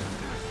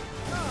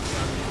 I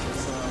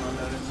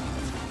noticed.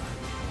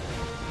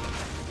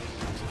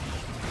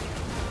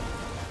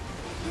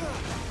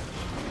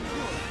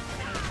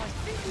 I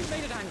think we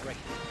made it angry.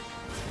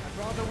 I'd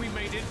rather we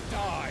made it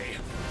die.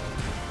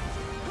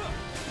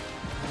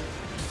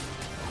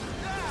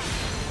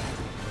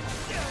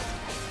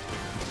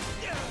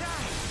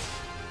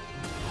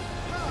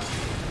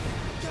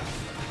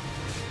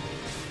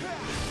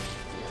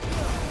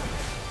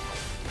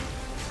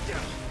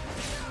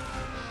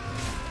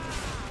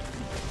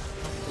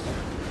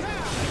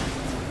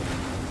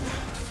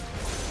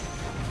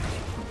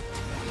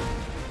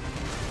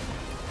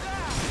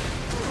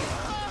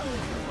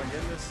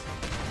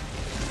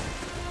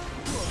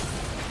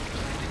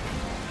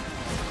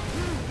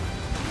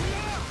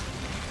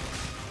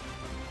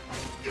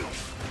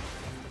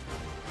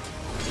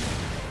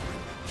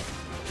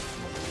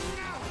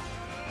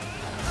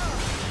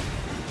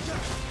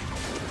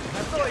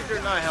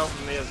 They're not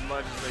helping me as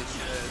much as they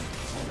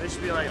should. They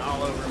should be like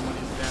all over him when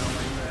he's down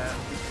like that.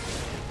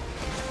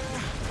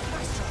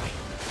 Nice try.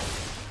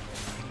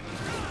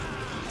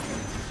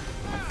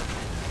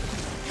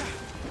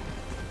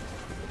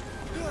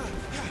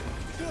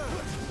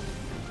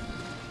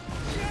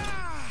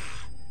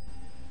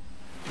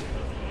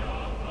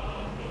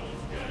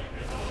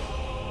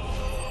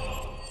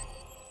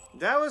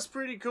 That was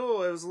pretty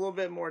cool. It was a little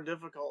bit more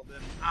difficult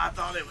than I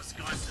thought it was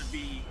going to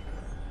be.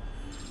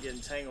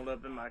 Getting tangled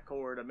up in my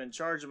cord. I've been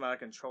charging my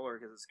controller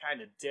because it's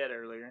kind of dead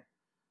earlier.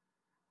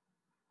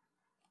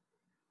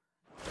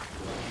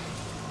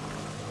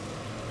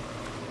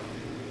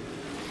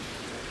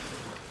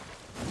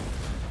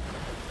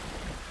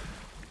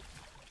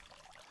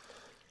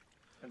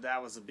 And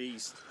that was a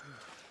beast.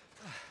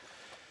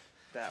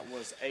 That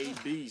was a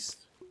beast.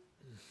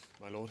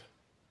 My lord.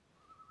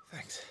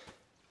 Thanks.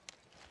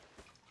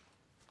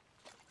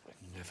 I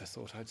never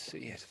thought I'd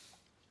see it.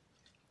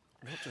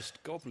 Not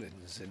just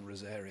goblins in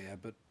Rosaria,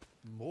 but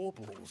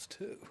morbles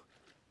too.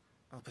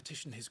 I'll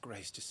petition His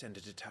Grace to send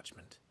a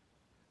detachment.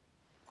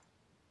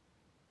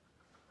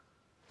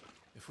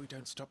 If we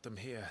don't stop them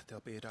here, they'll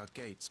be at our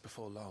gates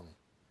before long.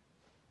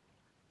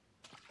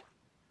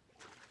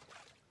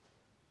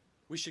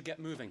 We should get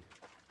moving.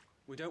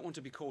 We don't want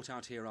to be caught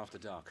out here after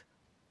dark.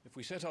 If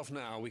we set off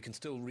now, we can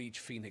still reach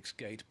Phoenix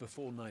Gate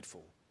before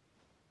nightfall.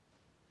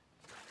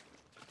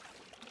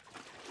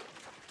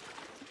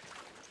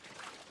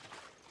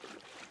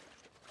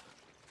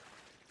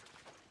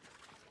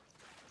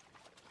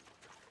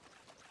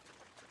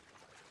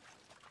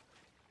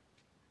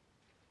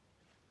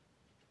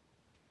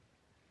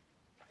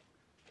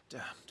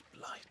 Damned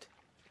blight.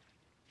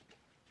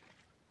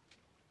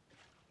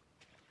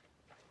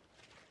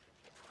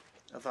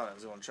 I thought I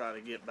was going to try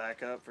to get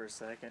back up for a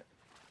second.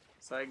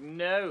 It's like,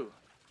 no.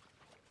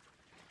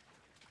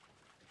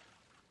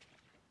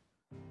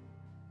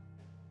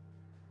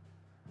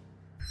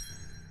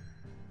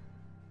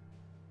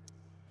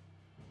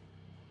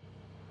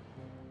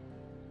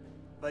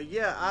 But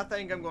yeah, I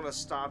think I'm going to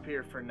stop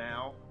here for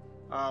now.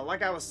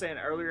 Like I was saying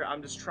earlier,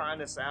 I'm just trying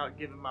this out,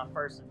 giving my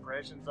first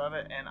impressions of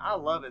it, and I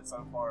love it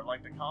so far.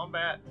 Like, the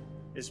combat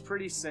is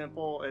pretty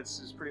simple. It's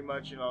just pretty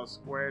much, you know,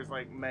 squares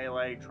like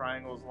melee,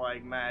 triangles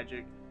like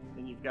magic,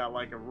 and you've got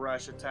like a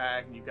rush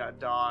attack, and you've got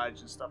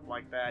dodge and stuff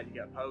like that. You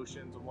got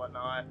potions and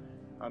whatnot.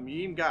 You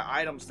even got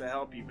items to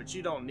help you, but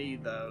you don't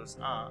need those.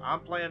 I'm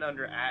playing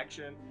under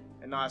action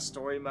and not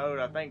story mode.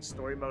 I think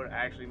story mode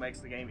actually makes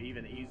the game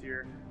even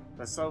easier.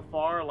 But so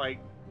far, like,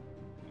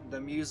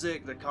 the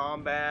music, the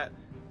combat,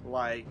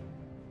 like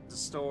the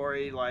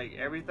story, like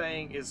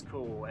everything is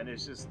cool, and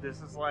it's just, this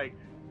is like,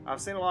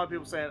 I've seen a lot of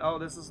people saying, oh,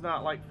 this is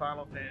not like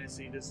Final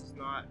Fantasy, this is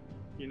not,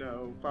 you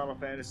know, Final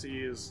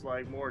Fantasy is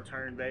like more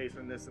turn-based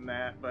and this and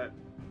that, but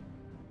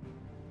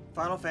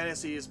Final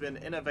Fantasy has been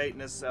innovating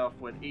itself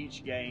with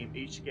each game.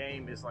 Each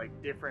game is like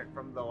different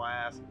from the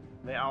last.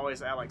 They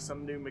always add like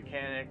some new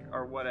mechanic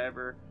or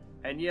whatever,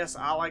 and yes,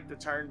 I like the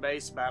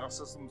turn-based battle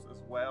systems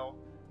as well.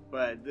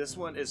 But this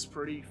one is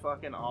pretty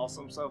fucking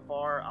awesome so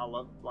far. I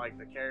love like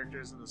the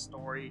characters and the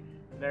story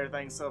and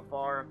everything so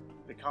far.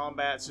 The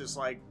combat's just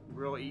like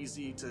real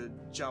easy to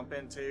jump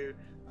into.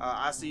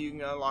 I see you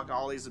can unlock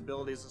all these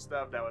abilities and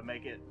stuff that would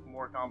make it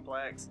more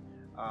complex.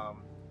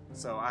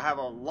 So I have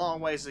a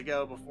long ways to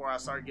go before I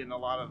start getting a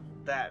lot of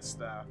that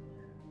stuff.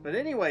 But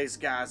anyways,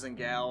 guys and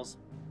gals,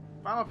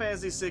 Final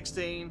Fantasy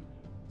 16,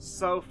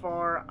 so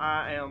far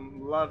I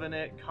am loving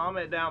it.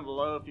 Comment down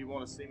below if you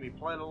want to see me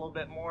play it a little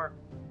bit more.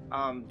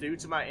 Due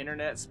to my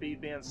internet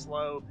speed being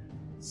slow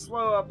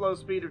upload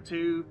speed or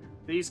 2,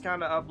 these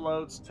kind of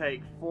uploads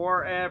take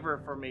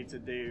forever for me to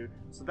do.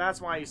 So that's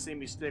why you see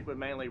me stick with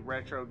mainly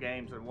retro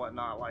games and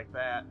whatnot like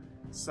that.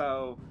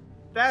 So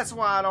that's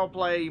why I don't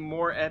play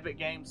more epic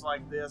games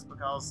like this,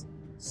 because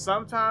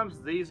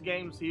sometimes these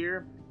games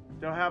here,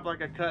 they'll have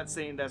like a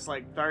cutscene that's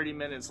like 30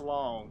 minutes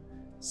long.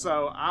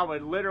 So I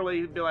would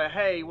literally be like,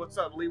 hey, what's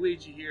up,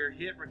 LeeWeeGee here,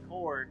 hit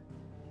record,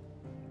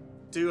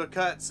 do a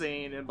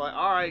cutscene, and be like,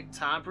 alright,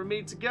 time for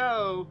me to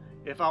go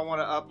if I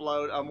want to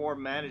upload a more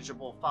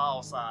manageable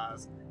file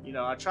size. You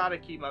know, I try to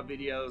keep my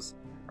videos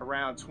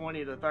around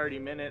 20 to 30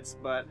 minutes,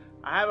 but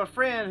I have a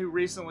friend who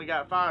recently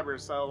got fiber,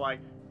 so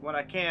like when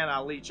I can, I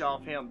leech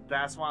off him.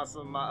 That's why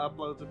some of my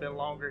uploads have been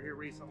longer here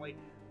recently.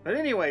 But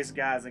anyways,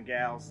 guys and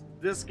gals,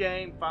 this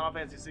game, Final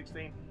Fantasy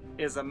 16,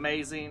 is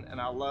amazing, and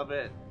I love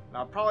it. And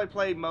I'll probably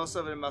play most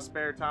of it in my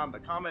spare time,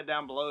 but comment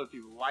down below if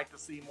you would like to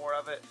see more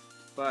of it.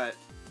 But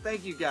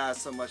thank you guys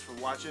so much for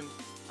watching.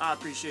 I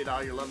appreciate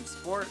all your love and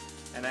support.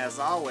 And as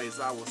always,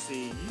 I will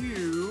see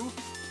you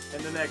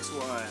in the next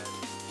one.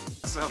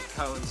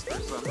 Self-cones for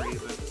some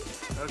reason.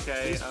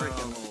 Okay, these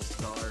freaking little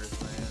stars,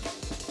 man.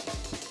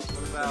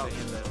 What about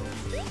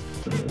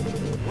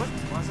what?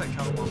 Why is that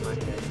cone on my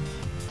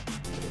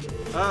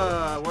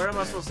head? Where am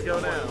I supposed to go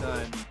now?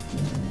 I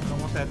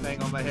don't want that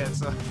thing on my head,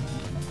 so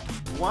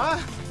why?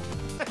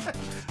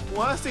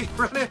 Why is he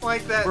running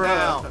like that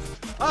now?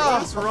 Oh,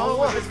 what's wrong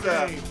with this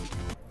game?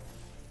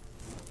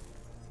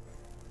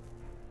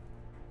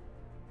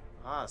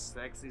 Ah,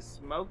 sexy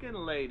smoking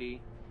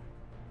lady.